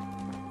guy.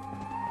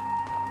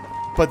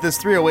 But this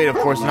 308, of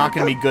course, is not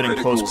going to be good in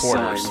close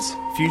quarters.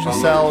 Fusion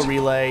cell,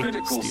 relay,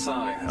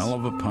 Hell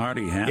of a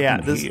party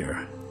happened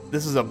here.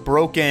 This is a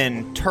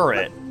broken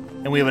turret,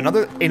 and we have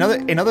another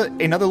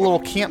little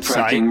campsite.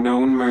 Tracking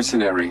known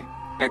mercenary.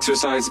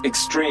 Exercise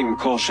extreme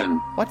caution.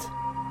 What?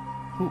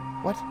 Who?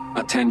 What?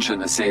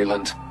 Attention,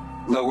 assailant.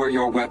 Lower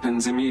your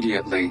weapons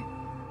immediately.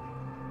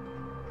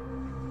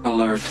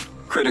 Alert.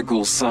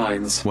 Critical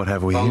signs. What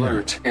have we here?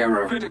 Alert.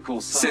 Error.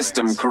 Critical signs.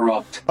 System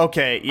corrupt.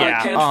 Okay, yeah.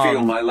 I can't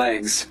feel my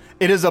legs.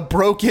 It's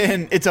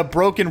a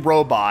broken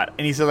robot,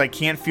 and he says I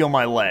can't feel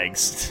my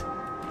legs.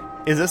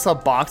 Is this a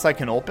box I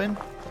can open?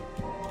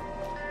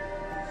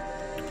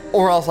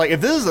 Or else, like,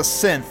 if this is a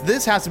synth,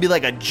 this has to be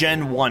like a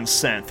Gen 1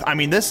 synth. I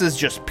mean, this is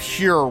just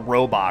pure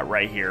robot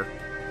right here.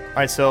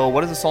 Alright, so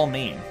what does this all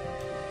mean?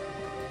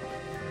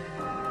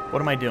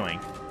 What am I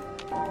doing?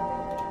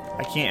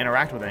 I can't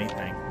interact with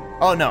anything.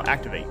 Oh, no,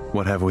 activate.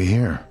 What have we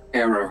here?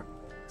 Error.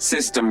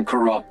 System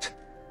corrupt.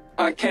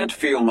 I can't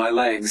feel my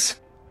legs.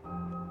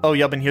 Oh,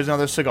 yep, and here's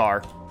another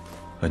cigar.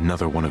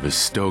 Another one of his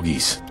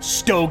stogies.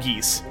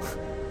 Stogies.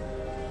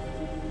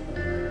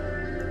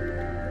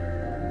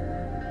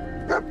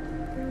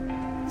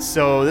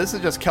 So this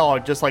is just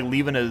Kellogg just like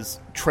leaving his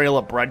trail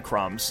of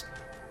breadcrumbs.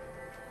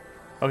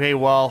 Okay,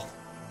 well,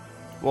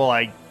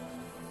 I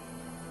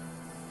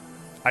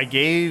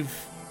gave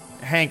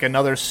Hank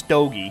another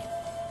stogie.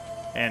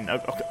 And,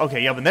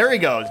 okay, yep, and there he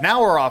goes.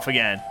 Now we're off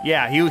again.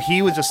 Yeah,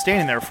 he was just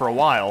standing there for a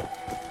while.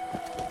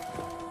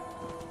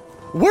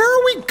 Where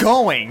are we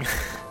going?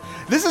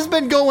 This has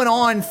been going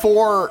on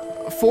for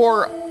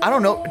I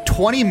don't know,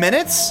 20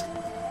 minutes?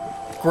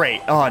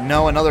 Great. Oh,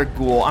 no, another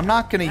ghoul. I'm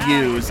not going to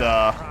use,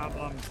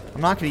 how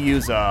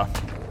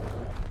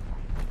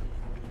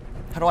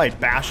do I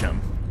bash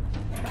him?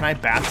 Can I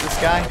bash this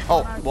guy?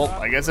 Oh, well,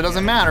 I guess it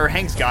doesn't matter.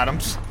 Hank's got him.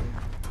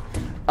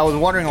 I was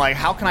wondering, like,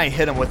 how can I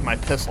hit him with my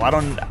pistol? I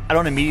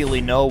don't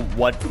immediately know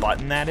what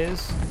button that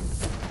is.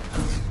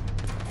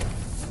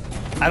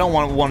 I don't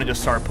want to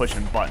just start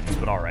pushing buttons,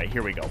 but alright,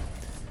 here we go.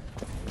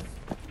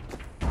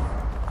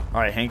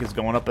 Alright, Hank is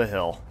going up a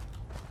hill.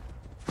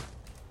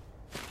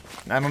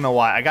 I don't know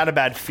why. I got a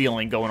bad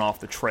feeling going off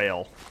the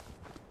trail.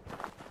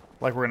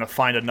 Like we're going to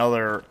find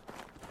another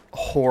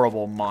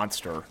horrible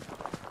monster.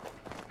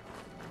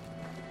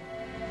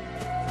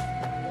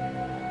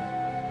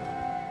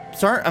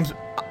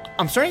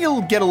 I'm starting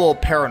to get a little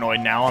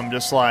paranoid now. I'm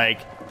just like,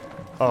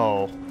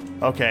 oh,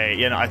 okay,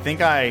 you know, I think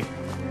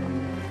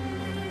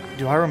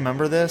do I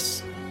remember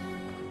this?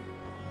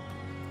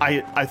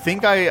 I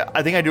think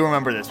I do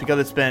remember this because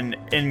it's been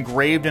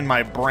engraved in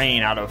my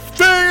brain out of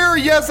fear.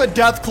 Yes, a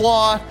death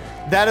claw.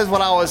 That is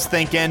what I was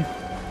thinking.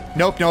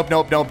 Nope. Oh,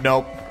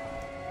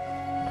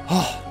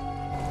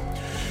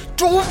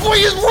 boy,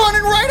 he's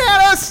running right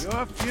at us.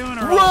 Your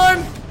funeral.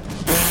 Run.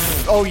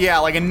 Oh yeah,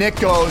 like a Nick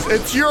goes,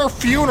 it's your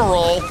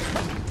funeral.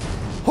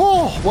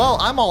 Oh, well,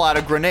 I'm all out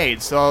of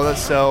grenades, so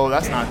that's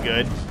not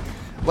good.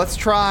 Let's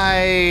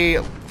try.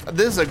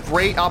 This is a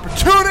great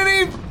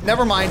opportunity.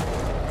 Never mind.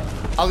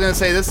 I was gonna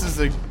say this is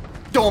a.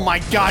 Oh my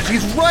gosh,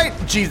 he's right.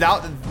 Geez,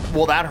 that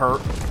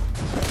hurt.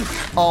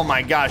 Oh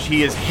my gosh,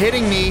 he is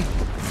hitting me.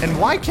 And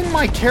why can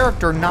my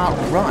character not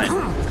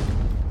run?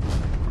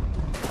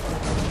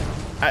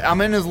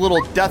 I'm in his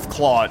little death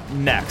claw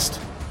nest.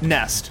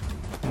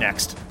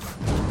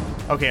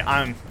 Okay,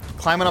 I'm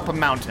climbing up a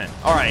mountain.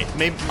 All right,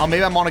 maybe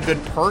I'm on a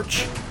good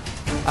perch.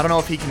 I don't know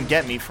if he can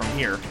get me from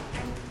here.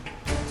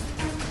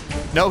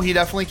 No, he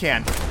definitely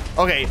can.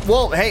 Okay,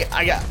 well, hey,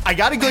 I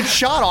got a good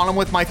shot on him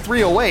with my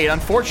 308.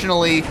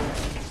 Unfortunately,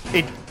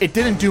 it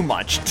didn't do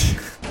much.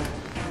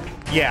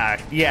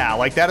 Yeah,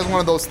 like that is one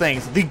of those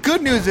things. The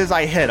good news is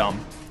I hit him.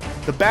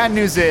 The bad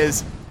news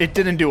is it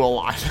didn't do a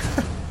lot.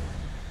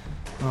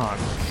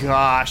 Oh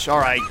gosh, all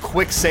right,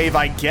 quick save,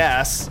 I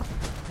guess.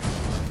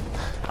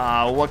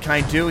 What can I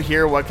do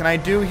here?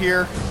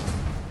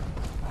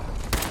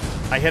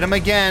 I hit him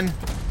again.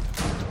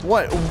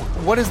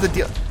 What is the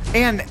deal?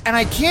 And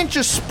I can't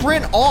just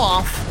sprint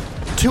off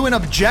to an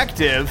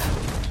objective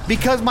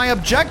because my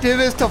objective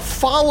is to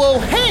follow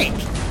Hank.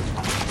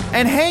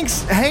 And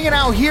Hank's hanging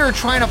out here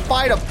trying to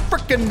fight a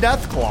frickin'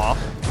 Deathclaw.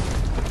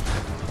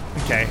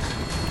 Okay.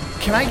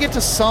 Can I get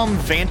to some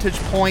vantage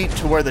point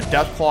to where the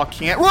Deathclaw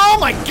can't? Oh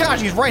my gosh,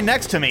 he's right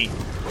next to me.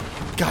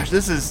 Gosh,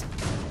 this is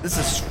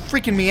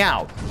freaking me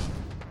out.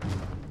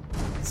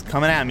 It's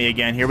coming at me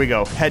again. Here we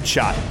go.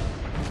 Headshot.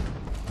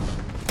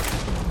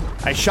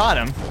 I shot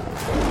him.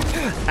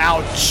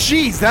 Ow,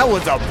 jeez, that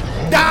was a...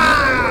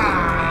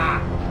 Ah!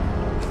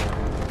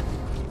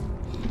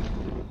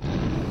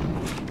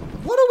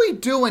 What are we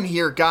doing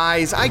here,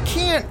 guys? I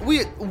can't...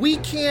 We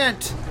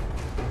can't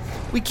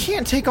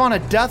take on a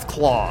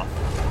Deathclaw.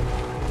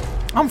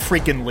 I'm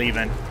freaking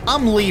leaving.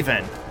 I'm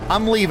leaving,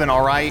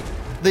 all right?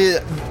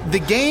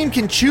 The game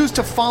can choose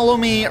to follow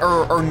me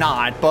or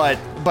not, but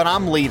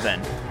I'm leaving.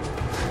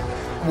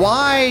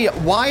 Why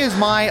is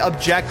my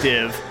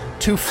objective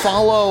to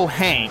follow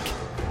Hank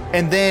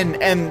and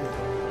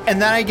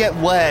then I get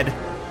led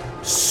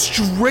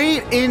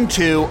straight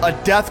into a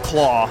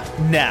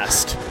Deathclaw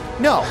nest.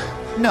 No,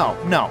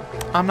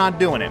 I'm not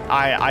doing it.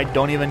 I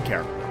don't even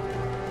care.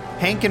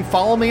 Hank can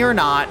follow me or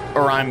not,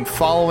 or I'm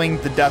following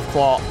the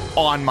Deathclaw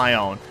on my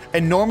own.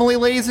 And normally,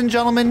 ladies and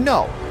gentlemen,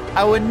 no,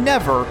 I would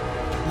never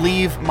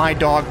leave my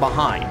dog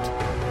behind.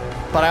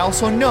 But I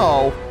also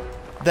know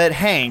that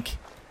Hank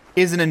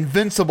is an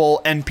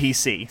invincible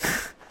NPC.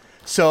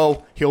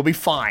 So he'll be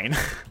fine.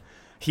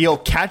 He'll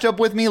catch up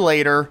with me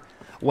later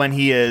when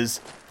he is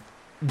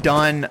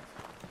done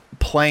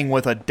playing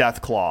with a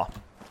Deathclaw.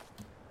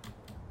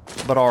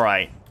 But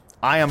alright,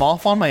 I am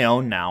off on my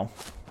own now.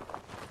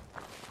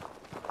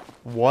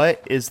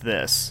 What is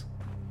this?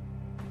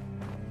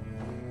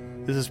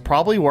 This is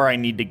probably where I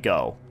need to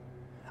go.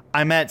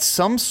 I'm at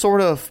some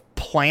sort of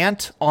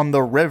plant on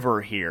the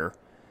river here.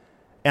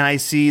 And I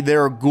see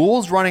there are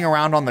ghouls running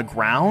around on the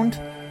ground,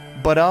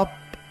 but up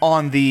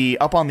on the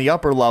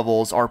upper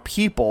levels are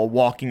people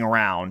walking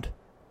around.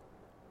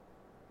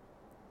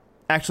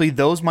 Actually,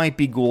 those might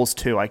be ghouls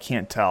too. I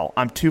can't tell.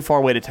 I'm too far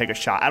away to take a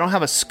shot. I don't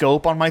have a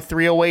scope on my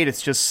 308.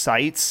 It's just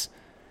sights.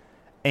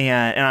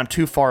 And I'm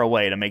too far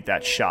away to make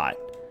that shot.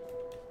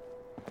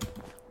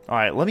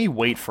 Alright, let me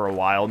wait for a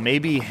while.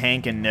 Maybe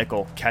Hank and Nick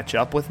will catch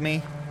up with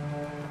me.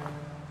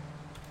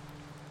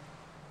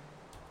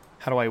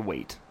 How do I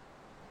wait?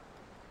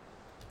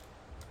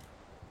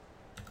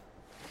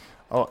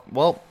 Oh,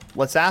 well,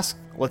 let's ask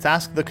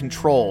the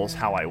controls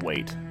how I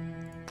wait.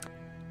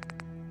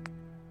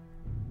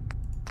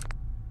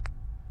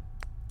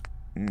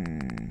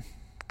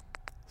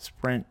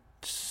 Sprint,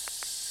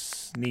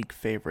 sneak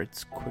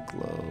favorites, quick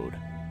load.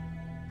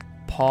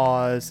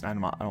 Pause. I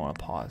don't want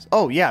to pause.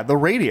 Oh, yeah, the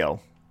radio.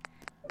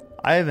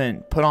 I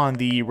haven't put on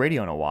the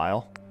radio in a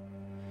while.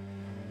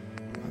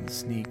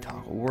 Sneak,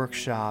 toggle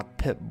workshop,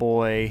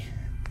 Pip-Boy.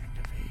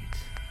 Activate.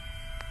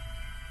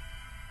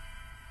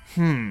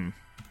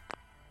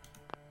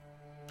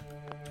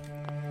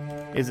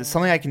 Is it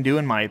something I can do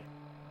in my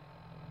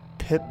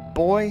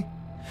Pip-Boy?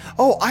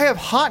 Oh, I have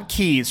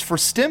hotkeys for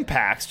stim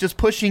packs. Just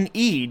pushing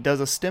E does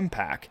a stim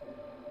pack.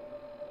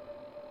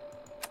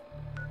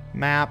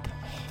 Map.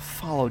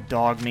 Follow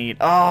Dogmeat.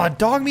 Oh,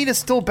 Dogmeat is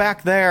still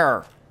back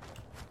there.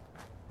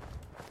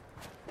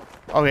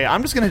 Okay,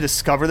 I'm just going to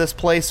discover this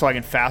place so I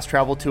can fast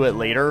travel to it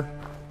later.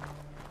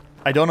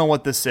 I don't know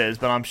what this is,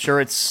 but I'm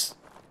sure it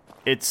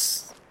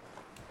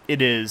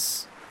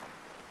is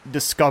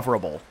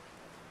discoverable.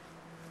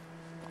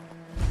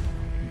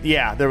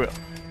 Yeah, there we go.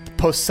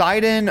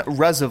 Poseidon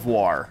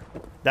Reservoir.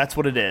 That's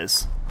what it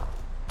is.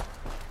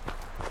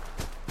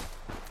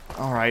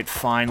 Alright,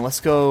 fine. Let's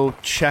go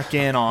check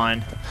in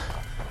on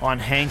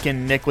Hank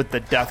and Nick with the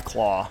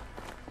Deathclaw.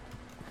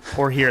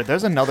 Or here.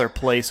 There's another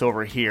place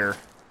over here.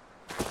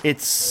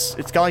 It's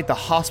got like the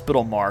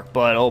hospital mark,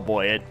 but oh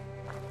boy,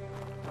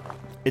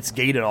 it's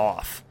gated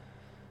off.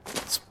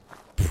 It's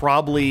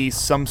probably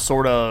some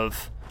sort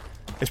of...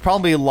 It's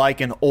probably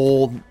like an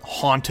old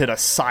haunted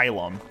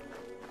asylum.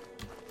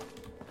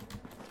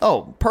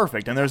 Oh,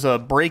 perfect. And there's a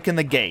break in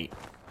the gate.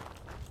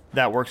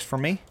 That works for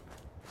me.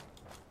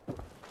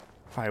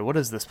 Alright, what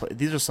is this place?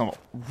 These are some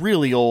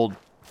really old,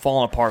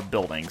 fallen apart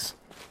buildings.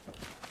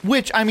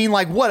 Which, I mean,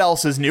 like, what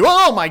else is new?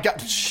 Oh my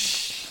god!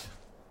 Shh.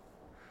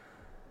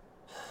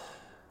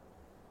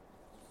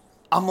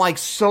 I'm like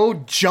so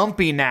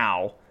jumpy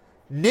now.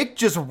 Nick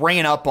just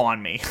ran up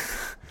on me.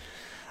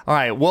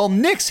 Alright, well,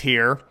 Nick's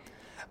here.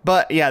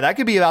 But yeah, that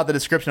could be about the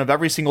description of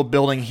every single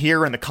building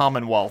here in the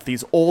Commonwealth.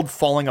 These old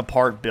falling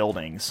apart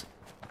buildings.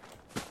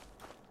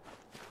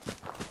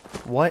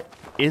 What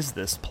is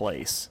this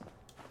place?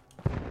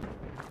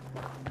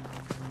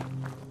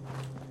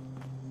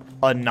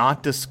 A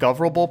not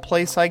discoverable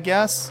place, I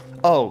guess?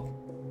 Oh.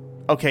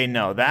 Okay,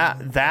 no,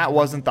 that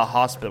wasn't the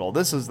hospital.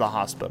 This is the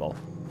hospital.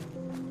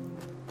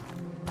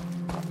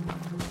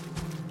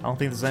 I don't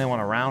think there's anyone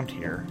around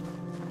here.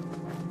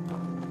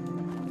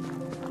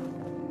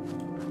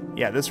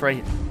 Yeah, this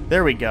right...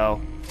 There we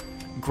go.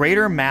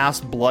 Greater Mass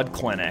Blood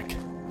Clinic.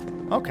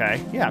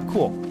 Okay, yeah,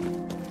 cool.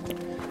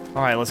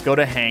 Alright, let's go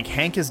to Hank.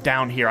 Hank is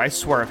down here. I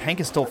swear, if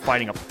Hank is still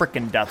fighting a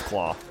frickin'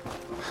 Deathclaw.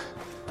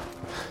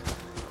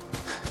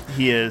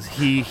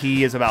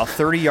 He is about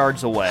 30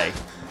 yards away.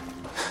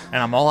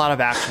 And I'm all out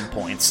of action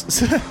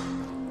points.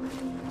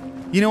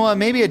 You know what?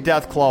 Maybe a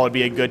Deathclaw would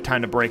be a good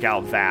time to break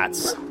out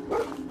VATS.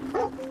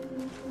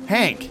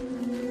 Hank!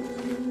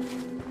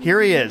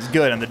 Here he is.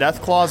 Good, and the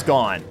Deathclaw's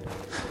gone.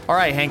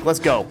 Alright, Hank, let's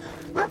go.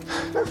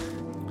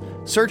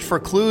 Search for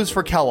clues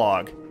for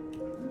Kellogg.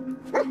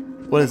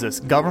 What is this?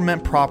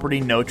 Government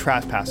property, no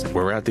trespassing.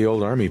 We're at the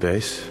old army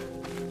base.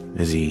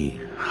 Is he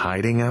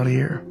hiding out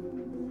here?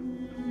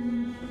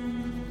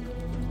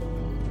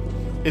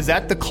 Is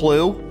that the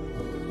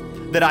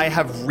clue? That I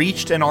have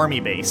reached an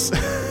army base.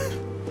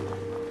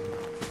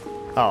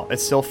 Oh,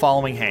 it's still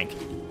following Hank.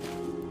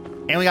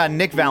 And we got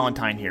Nick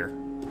Valentine here.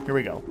 Here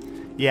we go.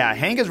 Yeah,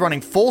 Hank is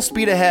running full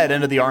speed ahead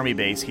into the army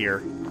base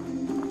here.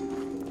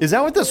 Is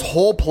that what this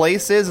whole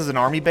place is an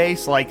army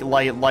base?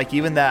 Like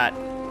even that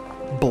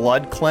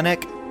blood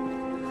clinic?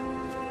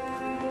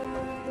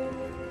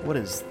 What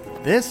is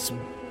this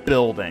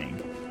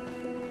building?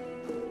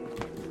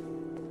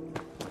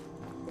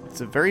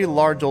 It's a very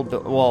large old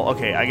building. Well,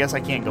 okay, I guess I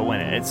can't go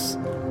in it.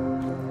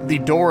 The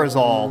door is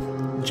all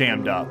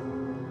jammed up.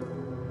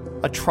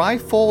 A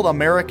trifold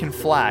American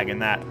flag in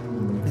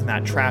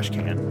that trash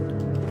can.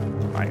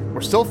 All right,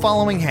 we're still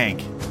following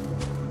Hank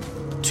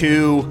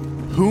to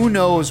who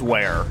knows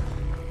where.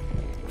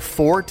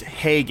 Fort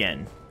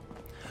Hagen.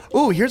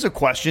 Ooh, here's a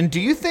question. Do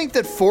you think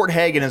that Fort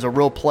Hagen is a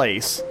real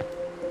place?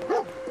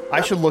 I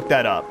should look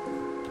that up.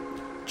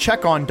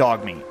 Check on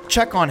dog meat.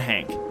 Check on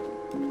Hank.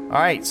 All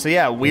right, so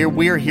yeah,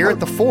 we're here at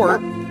the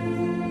fort.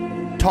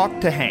 Talk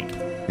to Hank.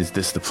 Is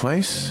this the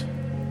place?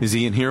 Is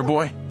he in here,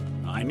 boy?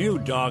 I knew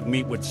dog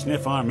meat would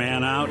sniff our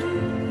man out.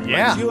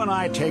 Yeah. Let's you and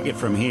I take it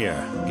from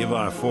here. Give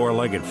our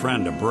four-legged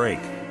friend a break.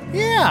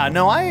 Yeah,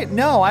 no,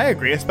 I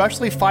agree.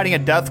 Especially fighting a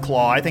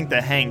Deathclaw, I think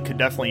that Hank could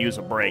definitely use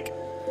a break.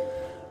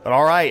 But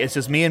all right, it's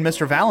just me and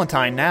Mr.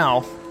 Valentine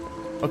now.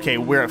 Okay,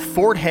 we're at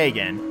Fort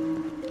Hagen.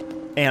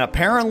 And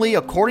apparently,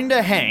 according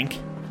to Hank,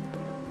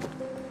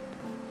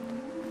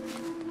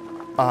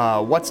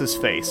 what's his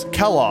face?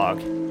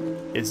 Kellogg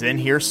is in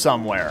here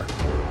somewhere.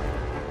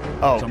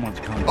 Oh. Someone's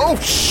coming. Oh,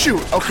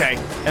 shoot. Okay.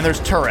 And there's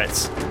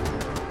turrets.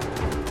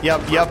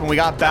 Yep. And we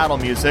got battle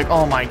music.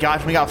 Oh my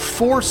gosh. We got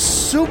 4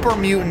 super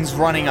mutants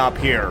running up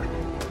here.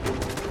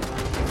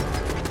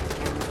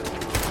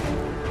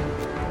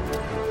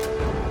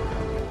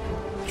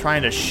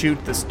 Trying to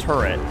shoot this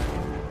turret.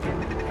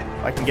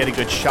 If I can get a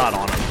good shot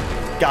on him.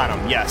 Got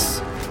him.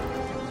 Yes.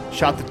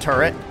 Shot the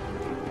turret.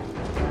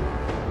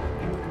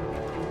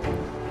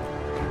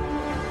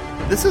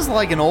 This is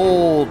like an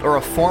old or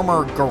a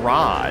former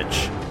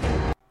garage.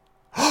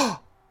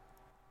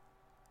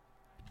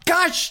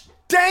 Gosh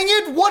dang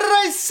it! What did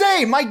I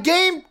say? My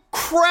game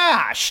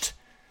crashed.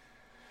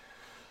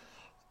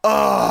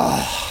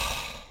 Hang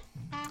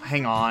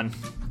on.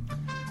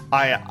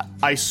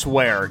 I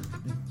swear.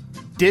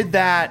 Did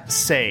that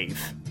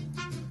save?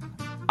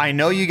 I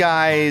know you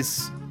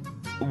guys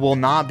will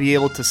not be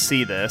able to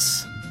see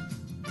this.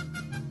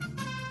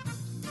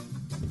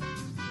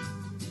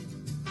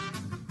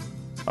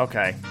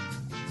 Okay.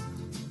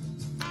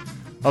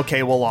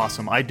 Okay, well,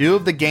 awesome. I do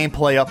have the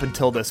gameplay up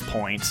until this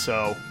point,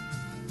 so...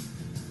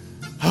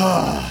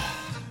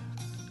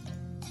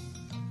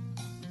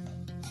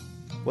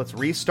 Let's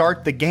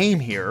restart the game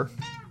here.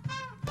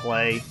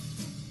 Play.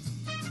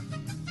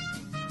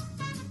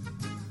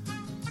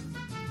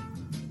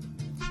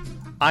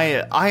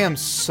 I am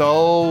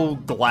so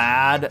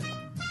glad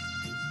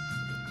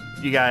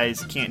you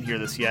guys can't hear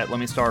this yet. Let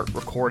me start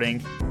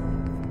recording.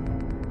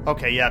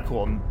 Okay, yeah,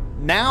 cool.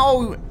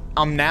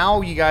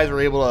 Now you guys are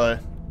able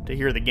to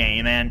hear the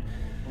game, and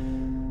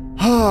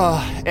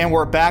and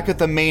we're back at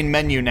the main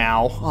menu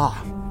now.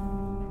 Oh,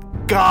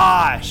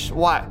 gosh,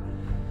 what?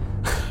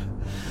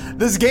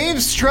 This game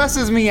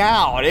stresses me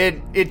out.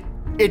 It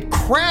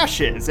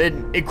crashes.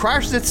 It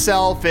crashes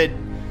itself. It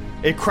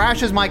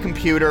crashes my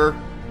computer.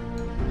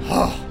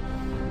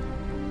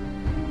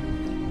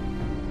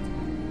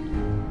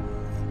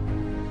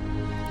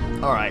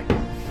 All right,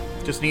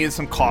 just needed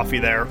some coffee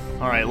there.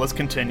 All right, let's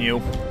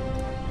continue.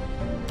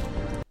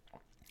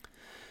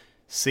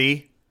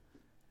 See,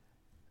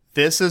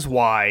 this is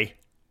why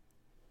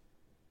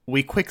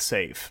we quick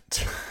save.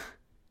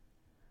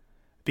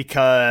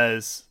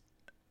 because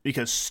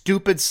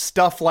stupid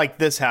stuff like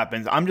this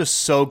happens. I'm just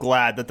so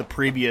glad that the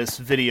previous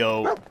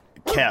video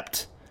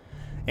kept,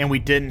 and we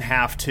didn't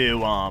have to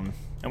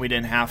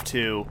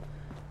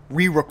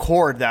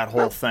re-record that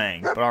whole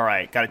thing. But all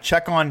right, got to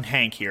check on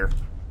Hank here.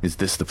 Is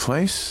this the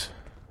place?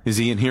 Is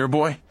he in here,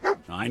 boy?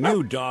 I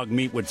knew dog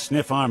meat would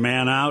sniff our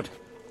man out.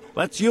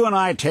 Let's you and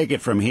I take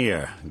it from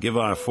here. Give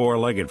our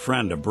four-legged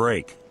friend a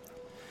break.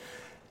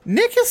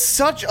 Nick is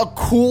such a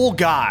cool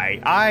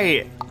guy.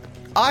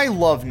 I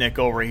love Nick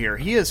over here.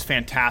 He is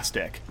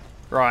fantastic.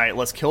 All right,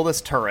 let's kill this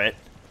turret.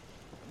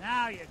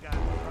 Now you got the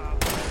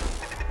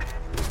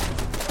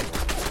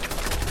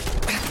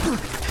problem.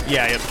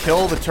 Yeah,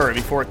 kill the turret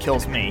before it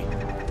kills me.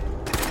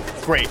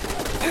 Great.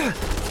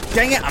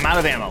 Dang it, I'm out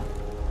of ammo.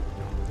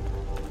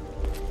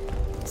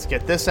 Let's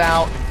get this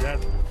out.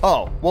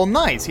 Oh, well,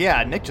 nice.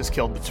 Yeah, Nick just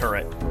killed the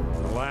turret.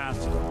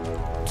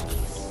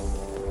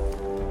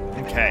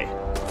 Okay.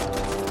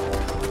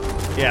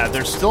 Yeah,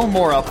 there's still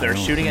more up there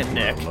shooting at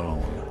Nick.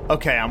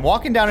 Okay, I'm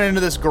walking down into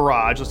this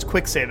garage. Let's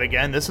quick save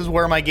again. This is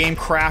where my game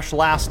crashed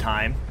last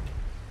time.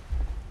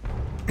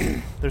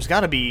 There's got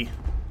to be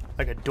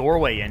like a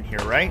doorway in here,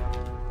 right?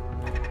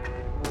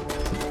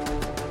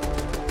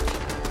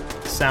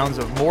 Sounds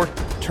of more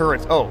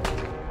turrets. Oh.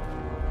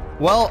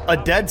 Well, a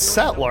dead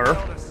settler.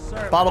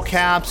 Bottle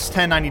caps,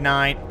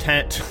 1099.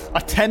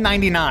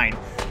 1099.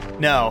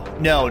 No,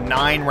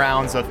 9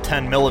 rounds of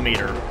 10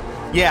 millimeter.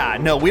 Yeah,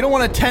 no, we don't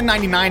want a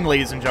 1099,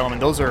 ladies and gentlemen.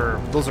 Those are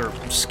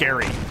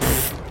scary.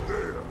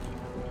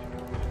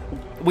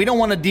 We don't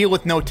want to deal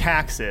with no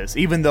taxes,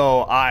 even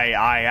though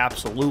I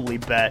absolutely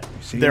bet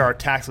there are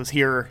taxes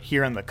here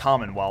in the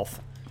Commonwealth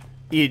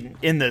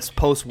in this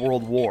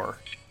post-World War.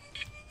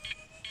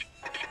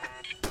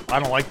 I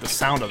don't like the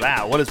sound of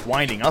that. What is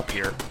winding up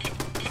here?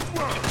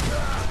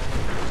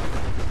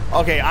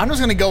 Okay, I'm just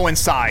gonna go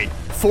inside.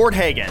 Fort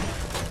Hagen.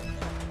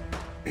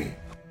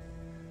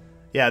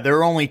 Yeah, there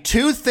are only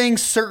two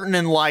things certain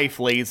in life,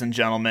 ladies and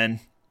gentlemen.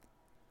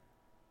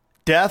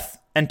 Death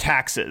and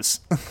taxes.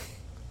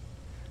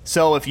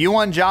 So if you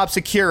want job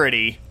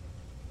security,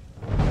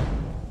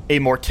 a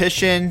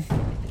mortician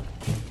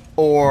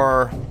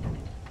or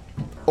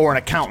an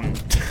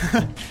accountant,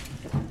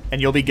 and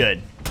you'll be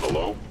good.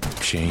 Hello?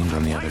 Chained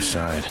on the other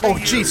side. Oh,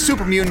 geez,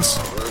 super mutants.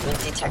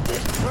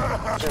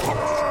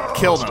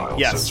 Killed him,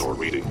 yes. Sensor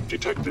reading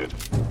detected.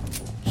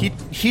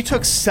 He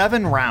took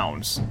 7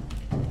 rounds.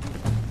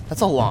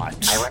 That's a lot.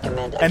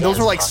 And those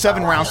were like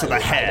 7 rounds to the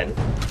head.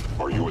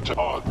 Are you a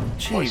Todd?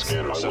 Jeez.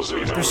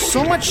 There's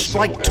so much,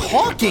 like,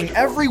 talking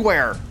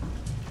everywhere.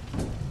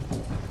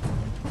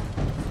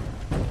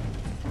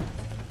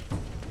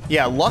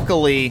 Yeah,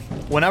 luckily,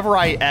 whenever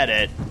I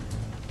edit,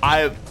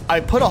 I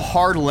put a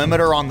hard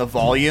limiter on the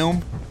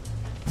volume.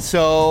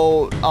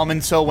 So,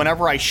 and so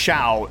whenever I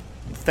shout,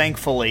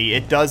 thankfully,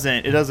 it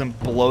doesn't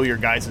blow your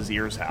guys'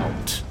 ears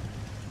out.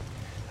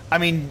 I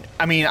mean,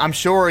 I'm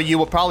sure you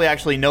will probably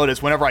actually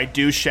notice whenever I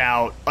do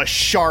shout a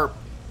sharp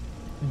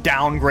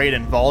downgrade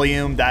in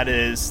volume. That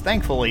is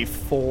thankfully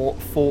for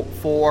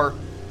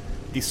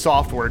the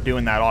software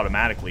doing that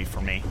automatically for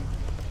me.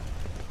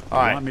 All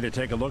right. You want me to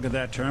take a look at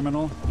that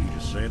terminal? You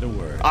just say the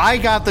word. I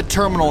got the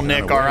terminal,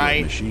 Nick. All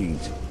right.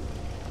 Machines.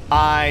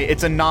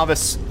 It's a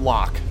novice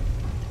lock.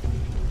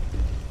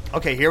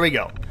 Okay, here we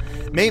go.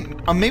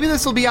 Maybe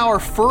this will be our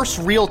first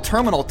real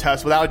terminal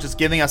test without just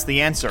giving us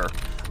the answer.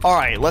 All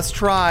right, let's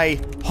try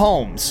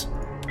Holmes.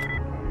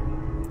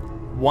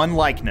 1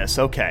 likeness,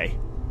 okay.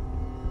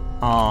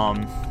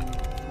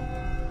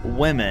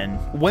 Women.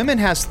 Women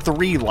has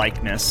 3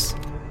 likeness,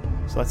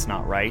 so that's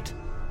not right.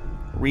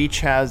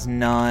 Reach has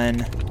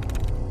none.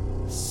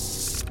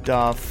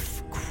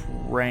 Stuff.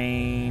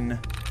 Crane.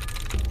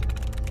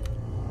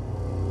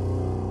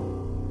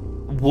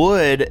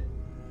 Wood.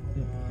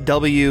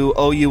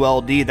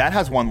 W-O-U-L-D. That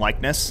has 1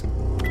 likeness.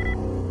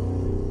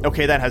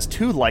 Okay, that has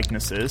 2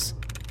 likenesses.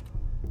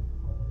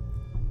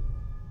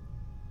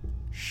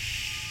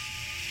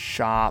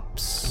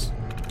 Shops.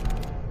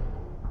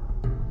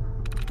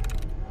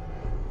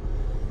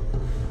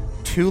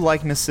 2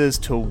 likenesses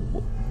to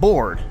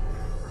board.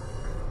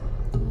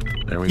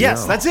 There we go.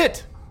 Yes, that's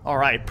it. All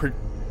right.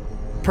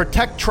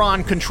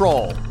 Protectron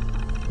control.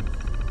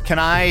 Can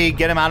I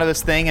get him out of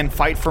this thing and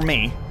fight for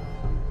me?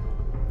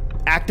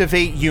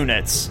 Activate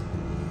units.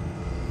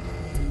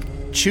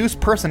 Choose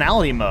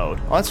personality mode.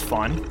 Oh, that's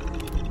fun.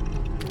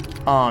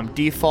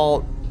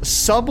 Default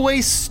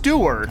subway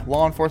steward,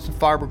 law enforcement,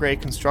 fire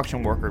brigade,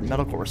 construction worker,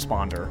 medical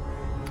responder.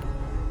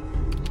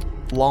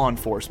 Law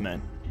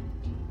enforcement.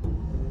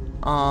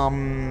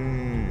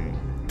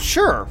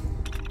 Sure.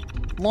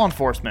 Law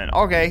enforcement.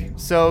 Okay,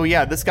 so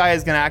yeah, this guy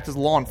is gonna act as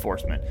law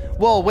enforcement.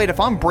 Well, wait, if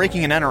I'm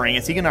breaking and entering,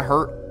 is he gonna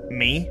hurt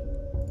me?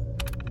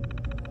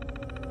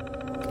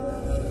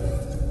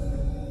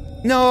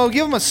 No,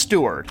 give him a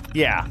steward.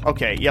 Yeah,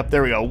 okay, yep,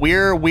 there we go.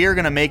 We're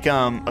gonna make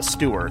him a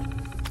steward.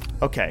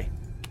 Okay.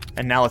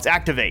 And now let's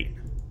activate.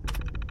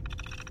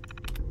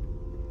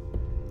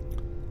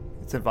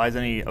 Let's advise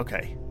any,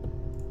 okay.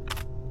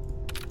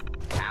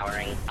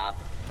 Powering up.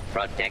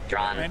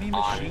 Protectron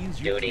on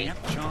duty.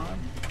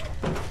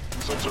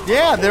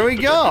 Yeah, there we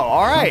go.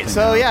 All right,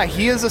 so yeah,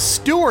 he is a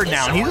steward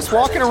now, and he's just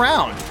walking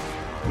around.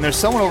 And there's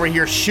someone over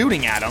here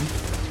shooting at him.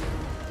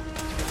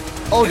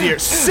 Oh dear,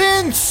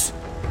 synths!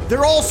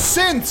 They're all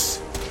synths!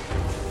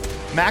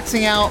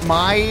 Maxing out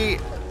my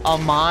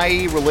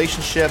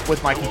relationship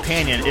with my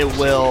companion, it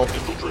will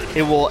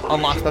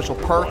unlock special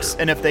perks,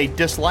 and if they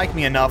dislike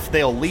me enough,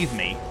 they'll leave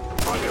me.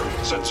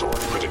 Primary sensor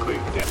critically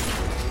dead.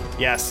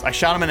 Yes, I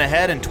shot him in the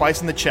head and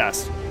twice in the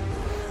chest.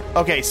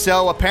 Okay,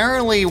 so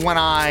apparently when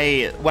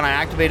I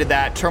activated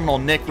that terminal,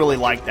 Nick really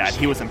liked that.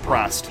 He was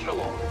impressed.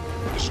 Kellogg,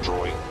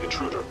 destroy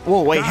intruder.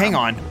 Whoa, wait, hang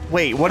on.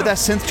 Wait, what did that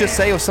synth just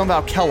say? It was something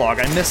about Kellogg.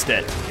 I missed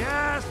it.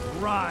 Just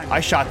run.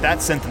 I shot that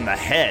synth in the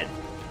head.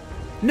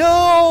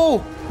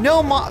 No!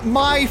 No,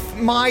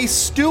 my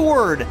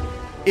steward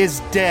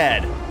is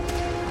dead.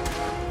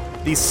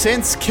 These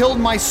synths killed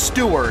my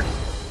steward.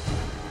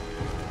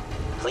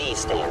 Please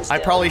stand still. I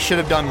probably should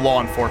have done law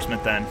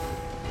enforcement then.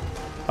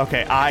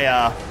 Okay,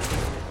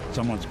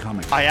 Someone's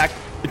coming.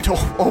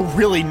 Oh,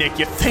 really, Nick?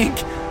 You think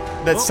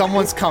that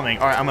someone's coming?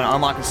 All right, I'm gonna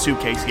unlock a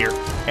suitcase here,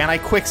 and I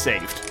quick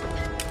saved.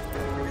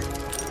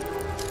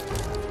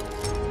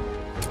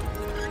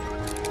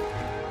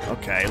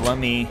 Okay, let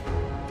me.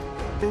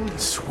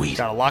 Sweet.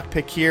 Got a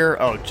lockpick here.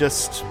 Oh,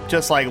 just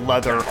like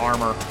leather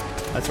armor.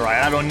 That's all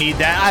right. I don't need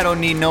that. I don't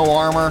need no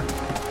armor.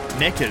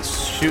 Nick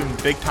is shooting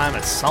big time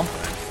at something.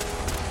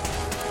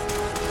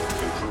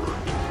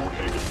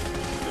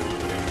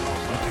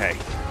 Okay.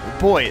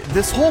 Boy,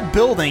 this whole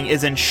building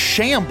is in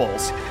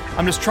shambles.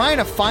 I'm just trying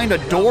to find a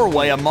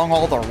doorway among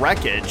all the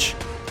wreckage.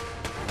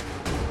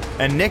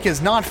 And Nick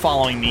is not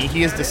following me.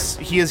 He is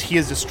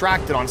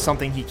distracted on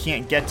something he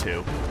can't get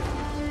to.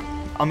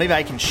 Oh, maybe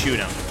I can shoot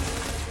him.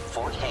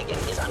 Fort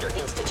Hagen is under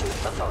Institute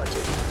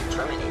authority.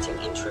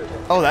 Terminating intruder.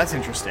 Oh, that's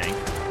interesting.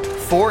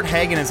 Fort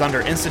Hagen is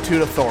under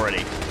Institute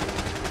authority.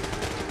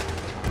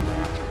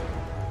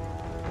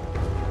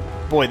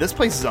 Boy, this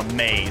place is a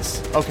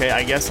maze. Okay,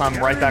 I guess I'm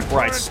right back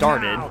where I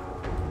started.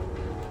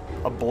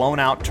 A blown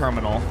out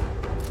terminal.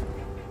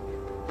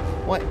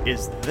 What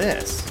is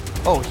this?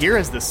 Oh, here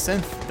is the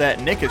synth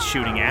that Nick is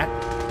shooting at.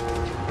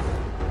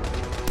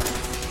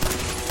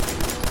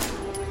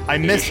 I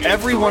missed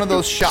every one of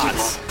those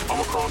shots.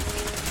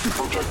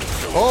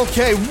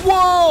 Okay,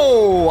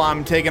 whoa!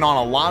 I'm taking on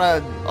a lot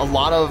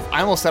of,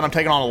 I almost said I'm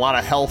taking on a lot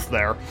of health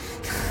there.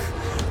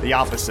 The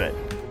opposite.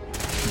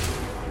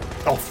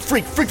 Oh,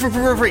 freak.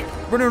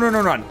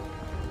 Run.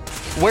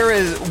 Where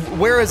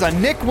is a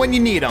Nick when you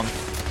need him?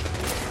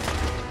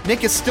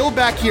 Nick is still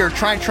back here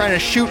trying to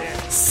shoot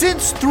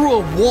synths through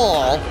a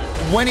wall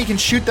when he can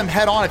shoot them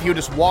head on if he would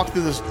just walk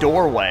through this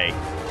doorway.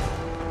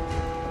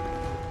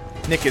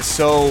 Nick is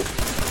so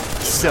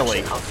silly.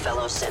 Of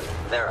fellow synth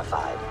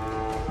verified.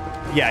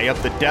 Yeah, yep,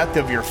 the death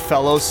of your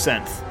fellow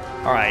synth.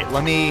 Alright,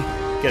 let me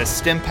get a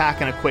stim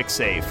pack and a quick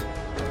save.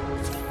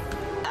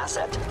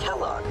 Asset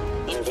Kellogg.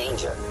 In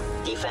danger.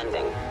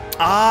 Defending.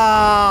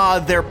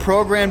 Ah, they're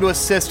programmed to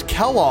assist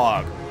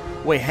Kellogg.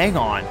 Wait, hang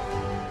on.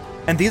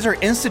 And these are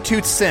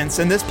Institute synths,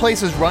 and this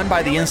place is run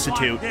by the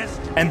Institute,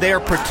 and they are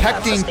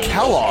protecting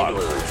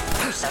Kellogg.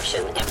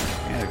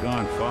 Yeah,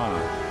 gone far.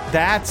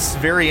 That's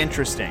very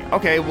interesting.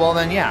 Okay, well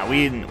then, yeah,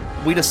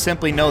 we just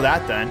simply know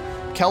that then.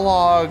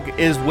 Kellogg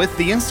is with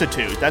the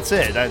Institute. That's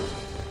it.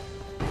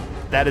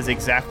 That is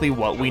exactly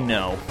what we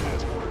know.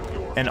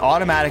 An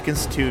automatic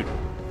Institute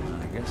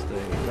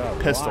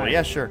pistol.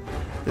 Yeah, sure.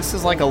 This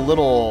is like a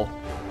little...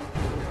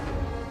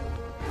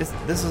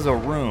 This is a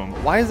room.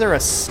 Why is there a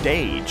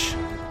stage?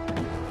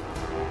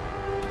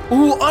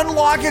 Ooh,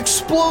 unlock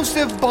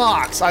explosive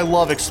box! I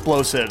love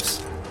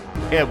explosives.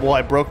 Yeah, well,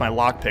 I broke my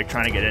lockpick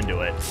trying to get into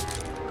it.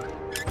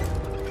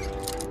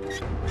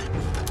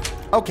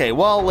 Okay,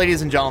 well,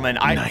 ladies and gentlemen,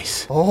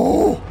 Nice.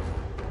 Oh!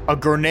 A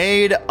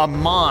grenade, a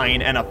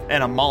mine, and a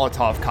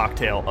Molotov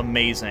cocktail.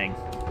 Amazing.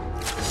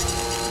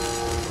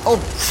 Oh,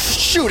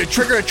 shoot, it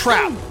triggered a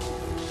trap.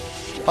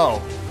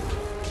 Oh.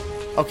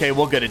 Okay,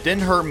 well, good. It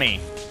didn't hurt me.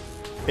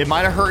 It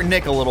might have hurt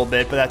Nick a little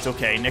bit, but that's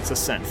okay. Nick's a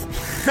synth.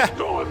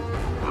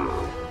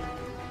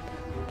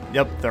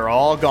 Yep, they're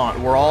all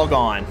gone. We're all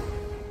gone.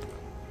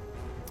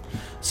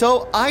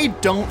 So, I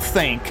don't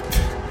think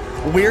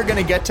we're going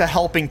to get to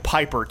helping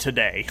Piper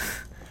today.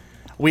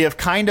 We have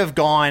kind of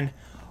gone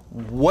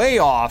way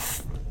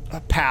off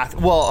path.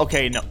 Well,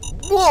 okay, no.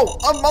 Whoa,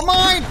 a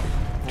mine!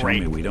 Tell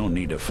me we don't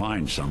need to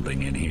find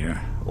something in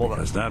here,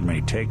 because that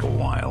may take a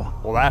while.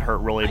 Well, that hurt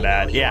really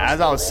bad. Yeah,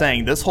 as I was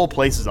saying, this whole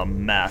place is a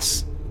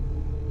mess.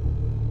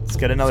 Let's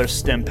get another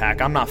stim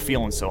pack. I'm not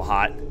feeling so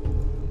hot.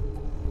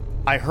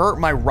 I hurt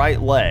my right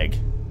leg.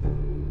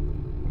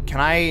 Can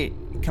I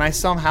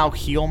somehow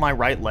heal my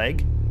right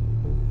leg?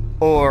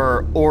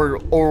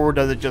 Or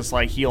does it just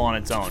like heal on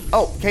its own?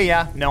 Oh, okay,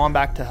 yeah. No, I'm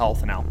back to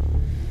health now.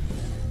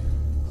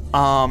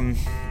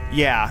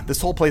 Yeah, this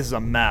whole place is a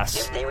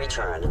mess. If they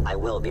return, I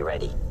will be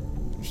ready.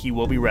 He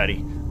will be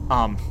ready.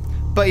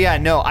 But yeah,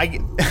 no, I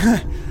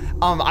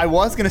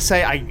was gonna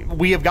say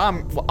we have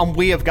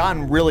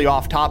gotten really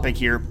off topic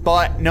here,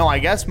 but no, I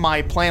guess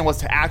my plan was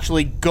to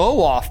actually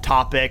go off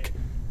topic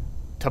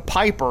to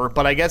Piper,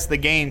 but I guess the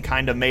game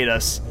kind of made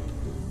us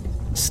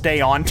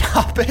stay on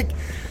topic.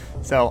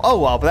 So, oh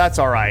well, but that's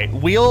alright.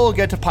 We'll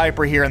get to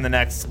Piper here in the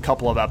next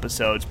couple of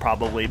episodes,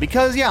 probably.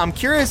 Because, yeah, I'm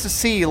curious to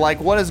see, like,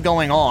 what is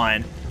going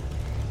on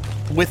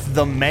with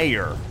the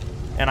mayor.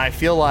 And I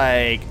feel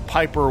like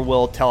Piper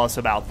will tell us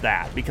about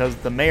that, because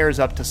the mayor's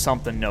up to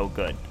something no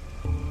good.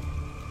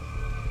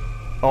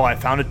 Oh, I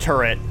found a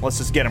turret. Let's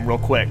just get him real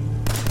quick.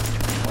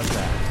 What's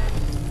that?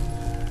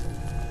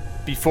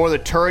 Before the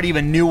turret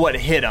even knew what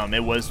hit him,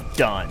 it was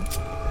done.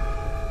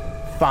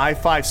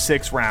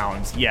 5.56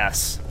 rounds,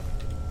 yes.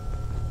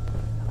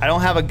 I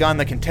don't have a gun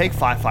that can take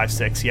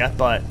 5.56 yet,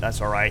 but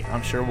that's alright.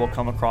 I'm sure we'll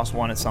come across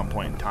one at some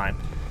point in time.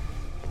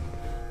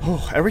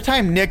 Every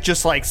time Nick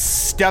just, like,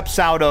 steps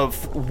out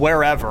of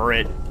wherever,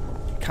 it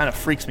kind of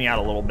freaks me out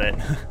a little bit.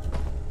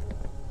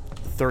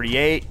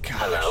 38. Gosh.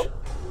 Hello?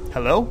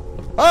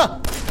 Hello?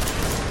 Ah!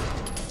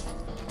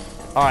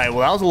 Alright, well,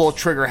 that was a little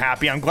trigger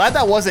happy. I'm glad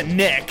that wasn't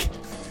Nick.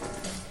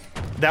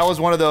 That was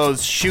one of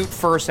those shoot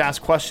first,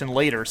 ask question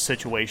later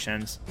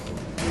situations.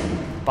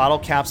 Bottle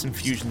caps and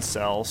fusion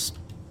cells.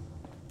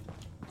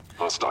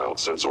 Hostile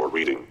sensor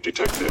reading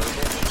detected.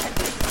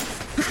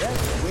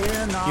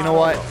 You know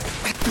what?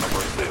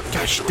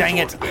 Gosh, dang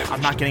it.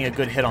 I'm not getting a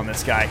good hit on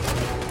this guy.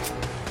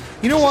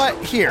 You know what?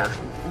 Here,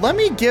 let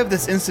me give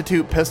this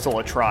Institute pistol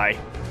a try.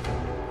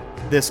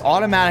 This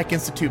automatic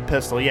Institute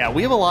pistol. Yeah,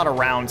 we have a lot of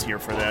rounds here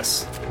for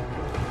this.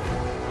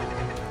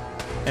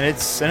 And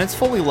it's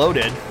fully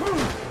loaded.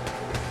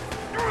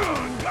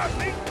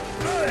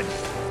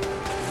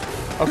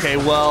 Okay,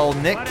 well,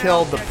 Nick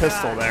killed the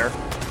pistol there.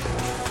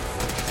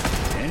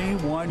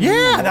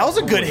 Yeah, that was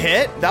a good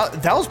hit.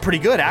 That was pretty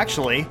good,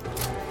 actually.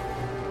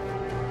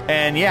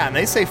 And yeah, and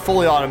they say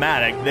fully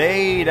automatic.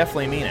 They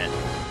definitely mean it.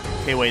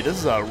 Okay, wait, this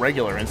is a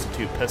regular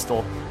Institute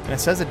pistol, and it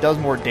says it does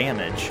more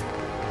damage.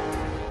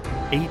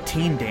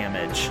 18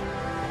 damage.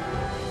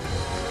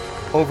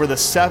 Over the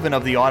 7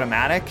 of the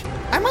automatic.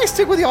 I might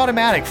stick with the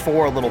automatic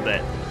for a little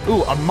bit.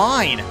 Ooh, a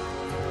mine!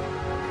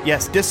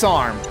 Yes,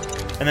 disarm.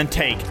 And then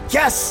take.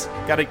 Yes!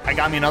 I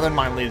got me another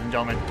mine, ladies and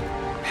gentlemen.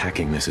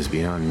 Hacking this is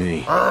beyond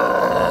me.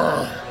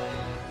 I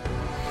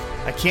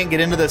can't get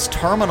into this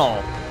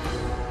terminal.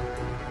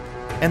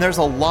 And there's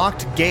a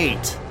locked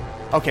gate.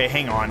 Okay,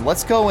 hang on.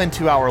 Let's go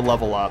into our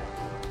level up.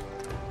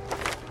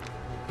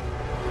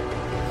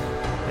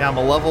 Yeah, I'm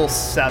a level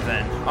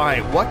 7.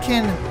 Alright, what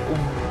can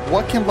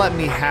let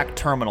me hack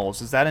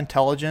terminals? Is that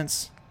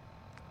intelligence?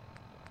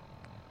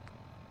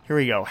 Here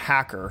we go.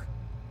 Hacker.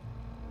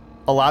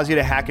 Allows you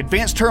to hack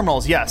advanced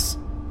terminals. Yes.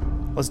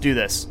 Let's do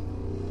this.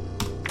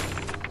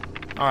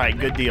 Alright,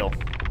 good deal.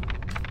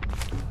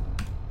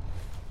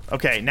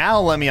 Okay, now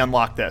let me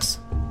unlock this.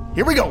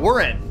 Here we go.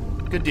 We're in.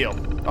 Good deal.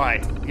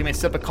 Alright, give me a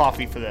sip of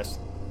coffee for this.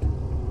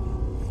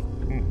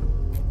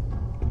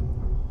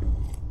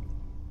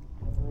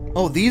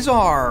 Oh, these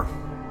are...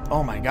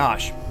 Oh my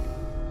gosh.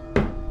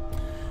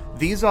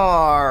 These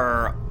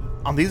are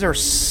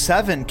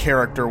 7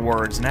 character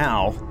words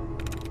now.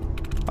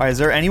 Alright, is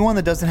there anyone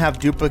that doesn't have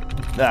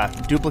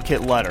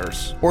duplicate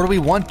letters? Or do we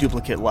want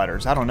duplicate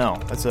letters? I don't know.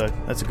 That's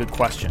a good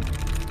question.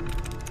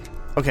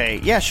 Okay,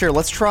 yeah, sure.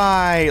 Let's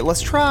try I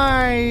was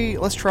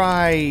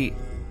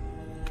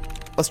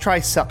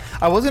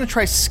gonna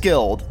try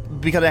skilled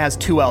because it has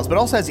 2 L's, but it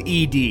also has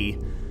ED.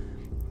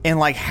 And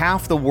like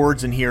half the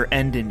words in here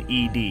end in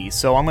ED.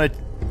 So I'm gonna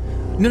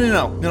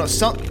No,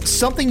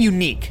 something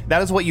unique.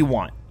 That is what you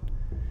want.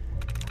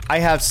 I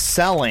have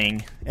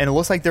selling, and it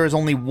looks like there is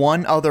only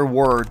one other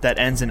word that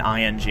ends in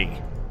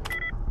ing.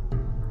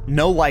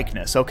 No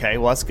likeness. Okay,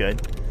 well that's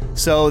good.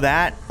 So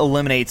that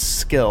eliminates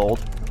skilled.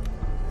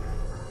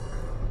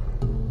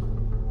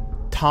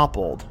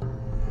 Toppled.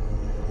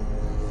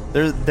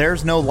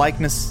 There's no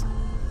likeness.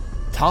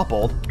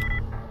 Toppled.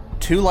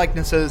 2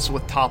 likenesses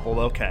with toppled.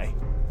 Okay.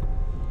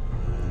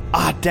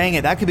 Ah, dang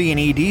it. That could be an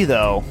ED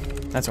though.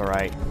 That's all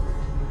right.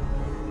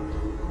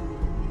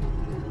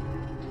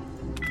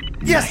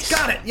 Yes, nice.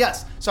 Got it.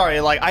 Yes. Sorry,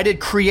 like I did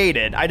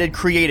created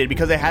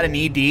because it had an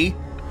ED,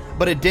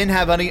 but it didn't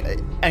have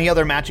any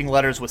other matching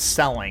letters with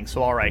selling.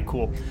 So all right,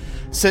 cool.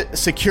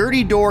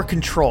 Security door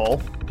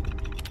control.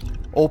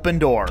 Open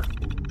door.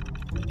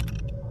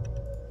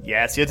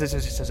 Yes.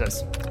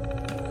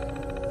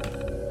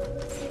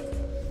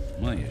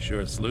 Well, you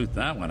sure sleuthed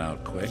that one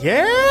out quick.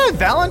 Yeah,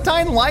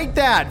 Valentine liked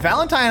that.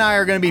 Valentine and I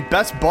are going to be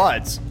best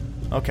buds.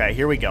 Okay,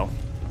 here we go.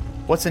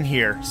 What's in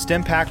here?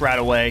 Stim pack right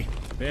away.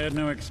 They had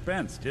no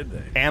expense, did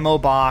they? Ammo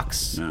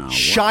box. Now,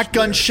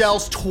 shotgun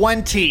shells,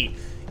 20.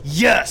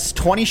 Yes,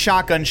 20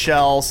 shotgun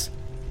shells.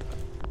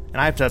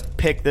 And I have to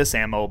pick this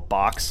ammo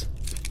box.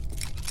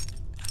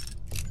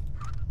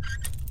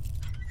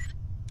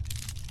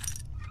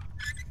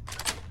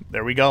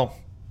 There we go.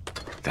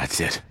 That's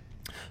it.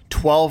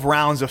 12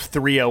 rounds of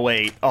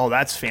 308. Oh,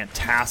 that's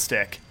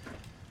fantastic.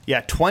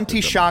 Yeah, 20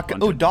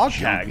 shotgun... Oh, dog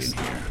tags.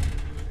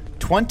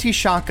 20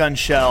 shotgun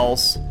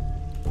shells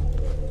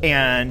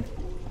and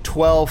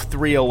 12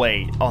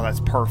 308. Oh,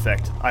 that's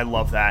perfect. I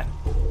love that.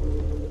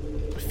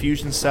 A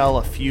fusion cell,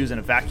 a fuse, and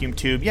a vacuum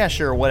tube. Yeah,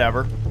 sure,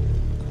 whatever.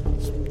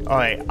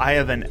 Alright, I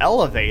have an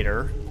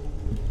elevator.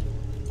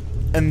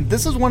 And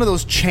this is one of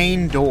those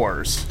chain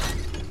doors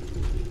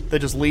that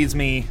just leads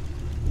me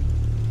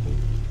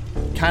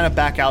kind of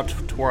back out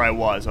to where I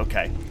was.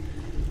 Okay.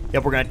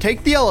 Yep, we're going to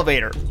take the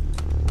elevator.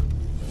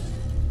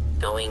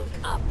 Going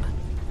up.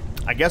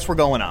 I guess we're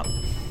going up.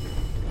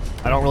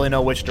 I don't really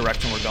know which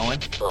direction we're going.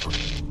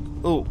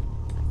 Ooh.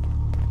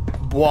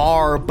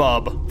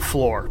 Barbub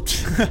floor.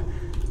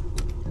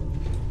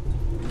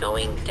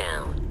 Going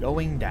down.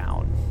 Going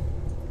down.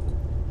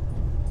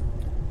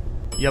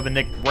 You have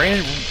a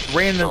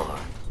random...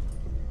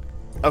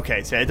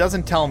 Okay, so it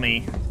doesn't tell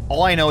me.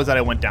 All I know is that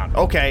I went down.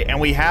 Okay, and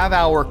we have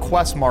our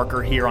quest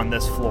marker here on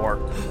this floor.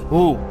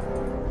 Ooh.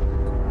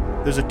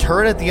 There's a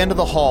turret at the end of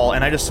the hall,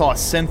 and I just saw a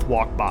synth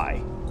walk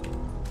by.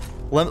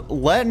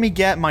 Let me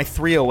get my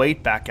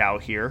 308 back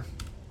out here.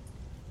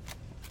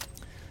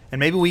 And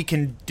maybe we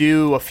can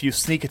do a few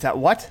sneak attacks.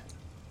 What?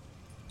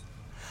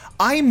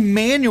 I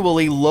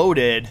manually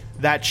loaded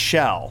that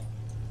shell.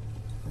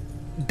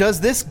 Does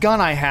this gun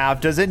I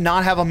have, does it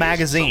not have a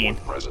magazine?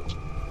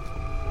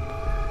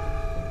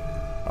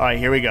 Alright,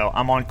 here we go.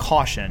 I'm on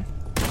caution.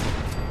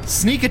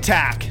 Sneak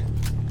attack!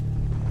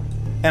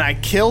 And I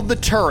killed the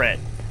turret.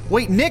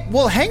 Wait, Nick,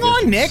 well, hang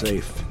on, Nick!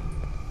 Safe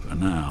for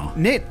now.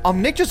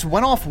 Nick just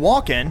went off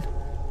walking.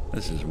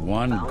 This is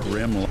one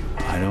grim...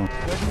 I don't...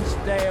 Couldn't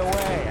stay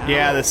away, huh?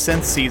 Yeah, the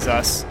synth sees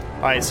us.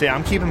 Alright, so yeah,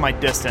 I'm keeping my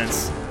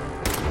distance.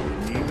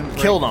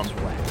 Killed him.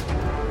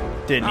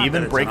 Didn't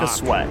even break a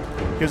sweat.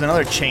 Here's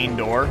another chain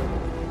door.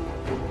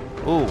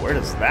 Ooh, where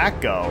does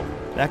that go?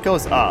 That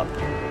goes up.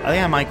 I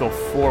think I might go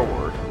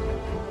forward.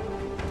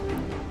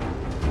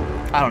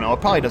 I don't know,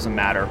 it probably doesn't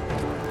matter.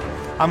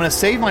 I'm going to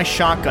save my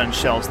shotgun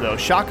shells, though.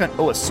 Shotgun...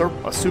 Oh, a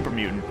super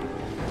mutant.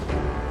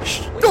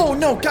 Oh,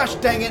 no, gosh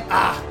dang it.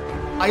 Ah,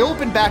 I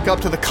opened back up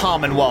to the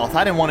Commonwealth.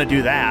 I didn't want to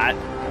do that.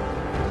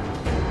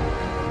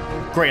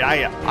 Great,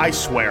 I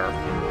swear.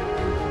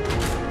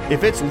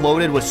 If it's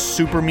loaded with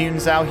super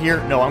mutants out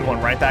here, no, I'm going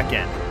right back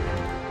in.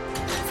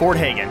 Fort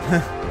Hagen.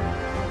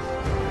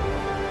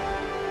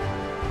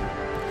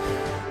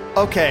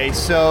 Okay,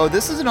 so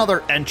this is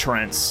another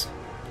entrance.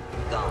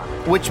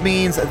 Which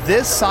means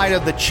this side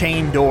of the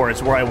chain door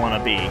is where I want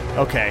to be.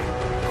 Okay,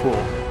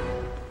 cool.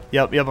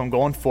 Yep, I'm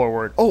going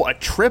forward. Oh, a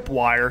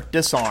tripwire.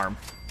 Disarm.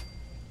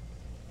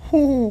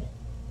 Ooh.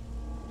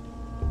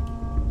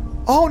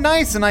 Oh,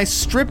 nice, and I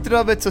stripped it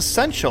of its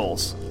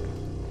essentials.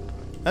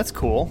 That's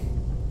cool.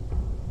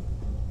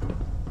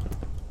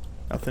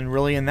 Nothing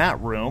really in that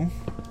room.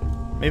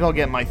 Maybe I'll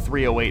get my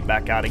 308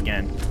 back out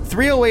again.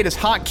 308 is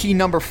hotkey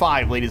number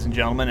 5, ladies and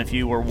gentlemen, if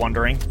you were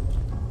wondering.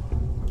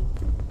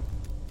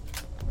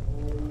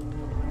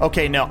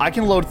 Okay, no, I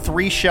can load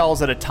 3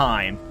 shells at a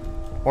time.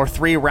 Or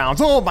 3 rounds.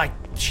 Oh my,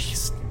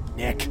 jeez,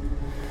 Nick.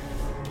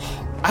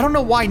 I don't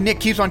know why Nick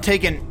keeps on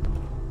taking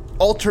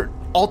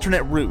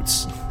alternate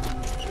routes.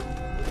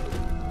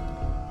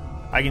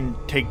 I can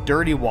take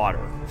dirty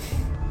water.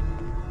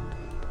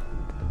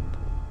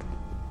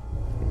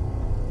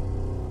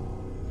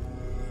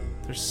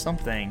 There's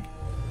something.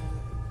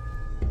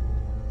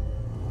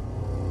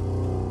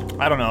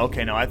 I don't know.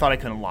 Okay, no, I thought I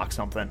could unlock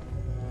something.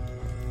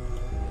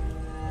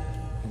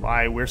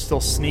 Why, we're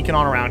still sneaking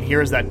on around.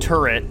 Here's that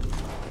turret.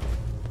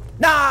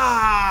 Nah!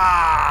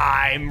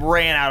 I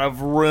ran out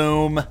of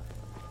room.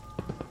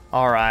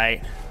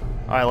 Alright.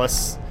 Alright,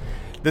 let's...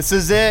 This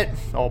is it.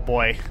 Oh,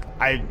 boy.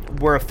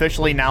 We're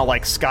officially now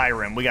like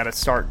Skyrim. We gotta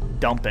start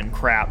dumping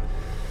crap.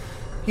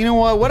 You know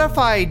what? What if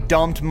I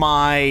dumped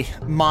my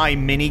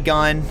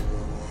minigun?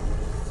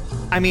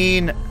 I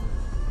mean,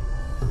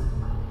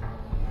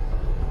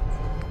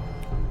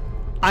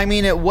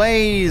 it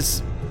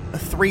weighs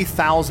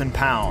 3,000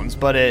 pounds,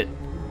 but it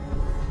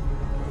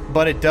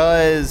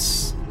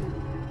does,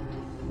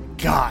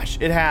 gosh,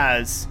 it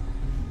has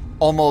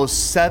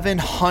almost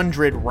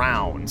 700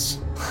 rounds.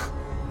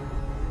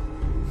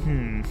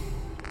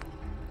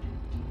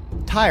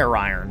 Tire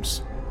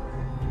irons.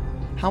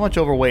 How much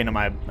overweight am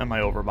I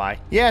over by?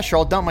 Yeah, sure,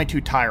 I'll dump my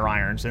 2 tire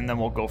irons, and then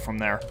we'll go from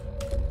there.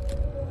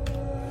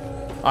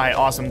 Alright,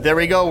 awesome. There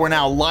we go. We're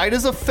now light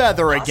as a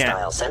feather again.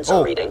 Hostile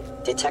sensor reading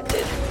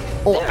detected.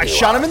 Oh, I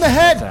shot him in the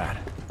head!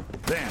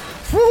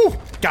 Whew!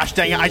 Gosh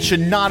dang it, I should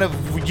not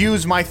have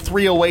used my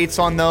 308s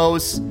on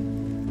those.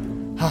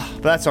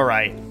 But that's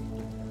alright.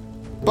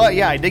 But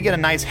yeah, I did get a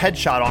nice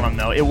headshot on him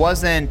though. It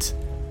wasn't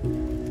a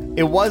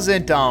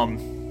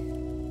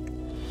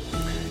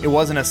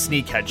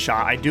sneak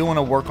headshot. I do want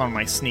to work on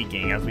my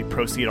sneaking as we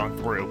proceed on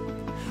through.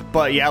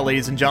 But yeah,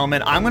 ladies and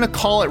gentlemen, I'm going to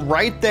call it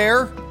right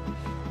there.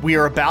 We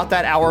are about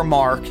that hour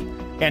mark,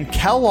 and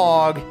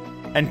Kellogg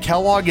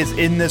is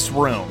in this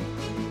room.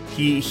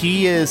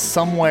 He is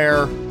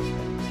somewhere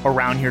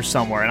around here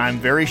somewhere, and I'm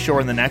very sure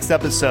in the next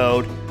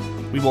episode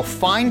we will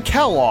find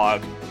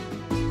Kellogg,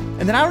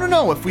 and then I don't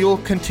know if we will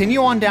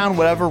continue on down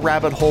whatever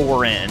rabbit hole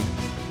we're in,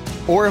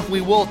 or if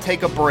we will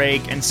take a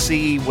break and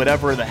see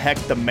whatever the heck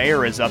the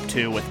mayor is up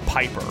to with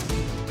Piper.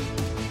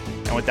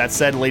 And with that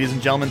said, ladies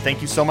and gentlemen,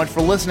 thank you so much for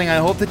listening. I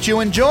hope that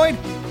you enjoyed.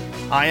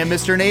 I am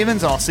Mr.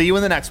 Navens, and I'll see you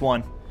in the next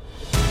one.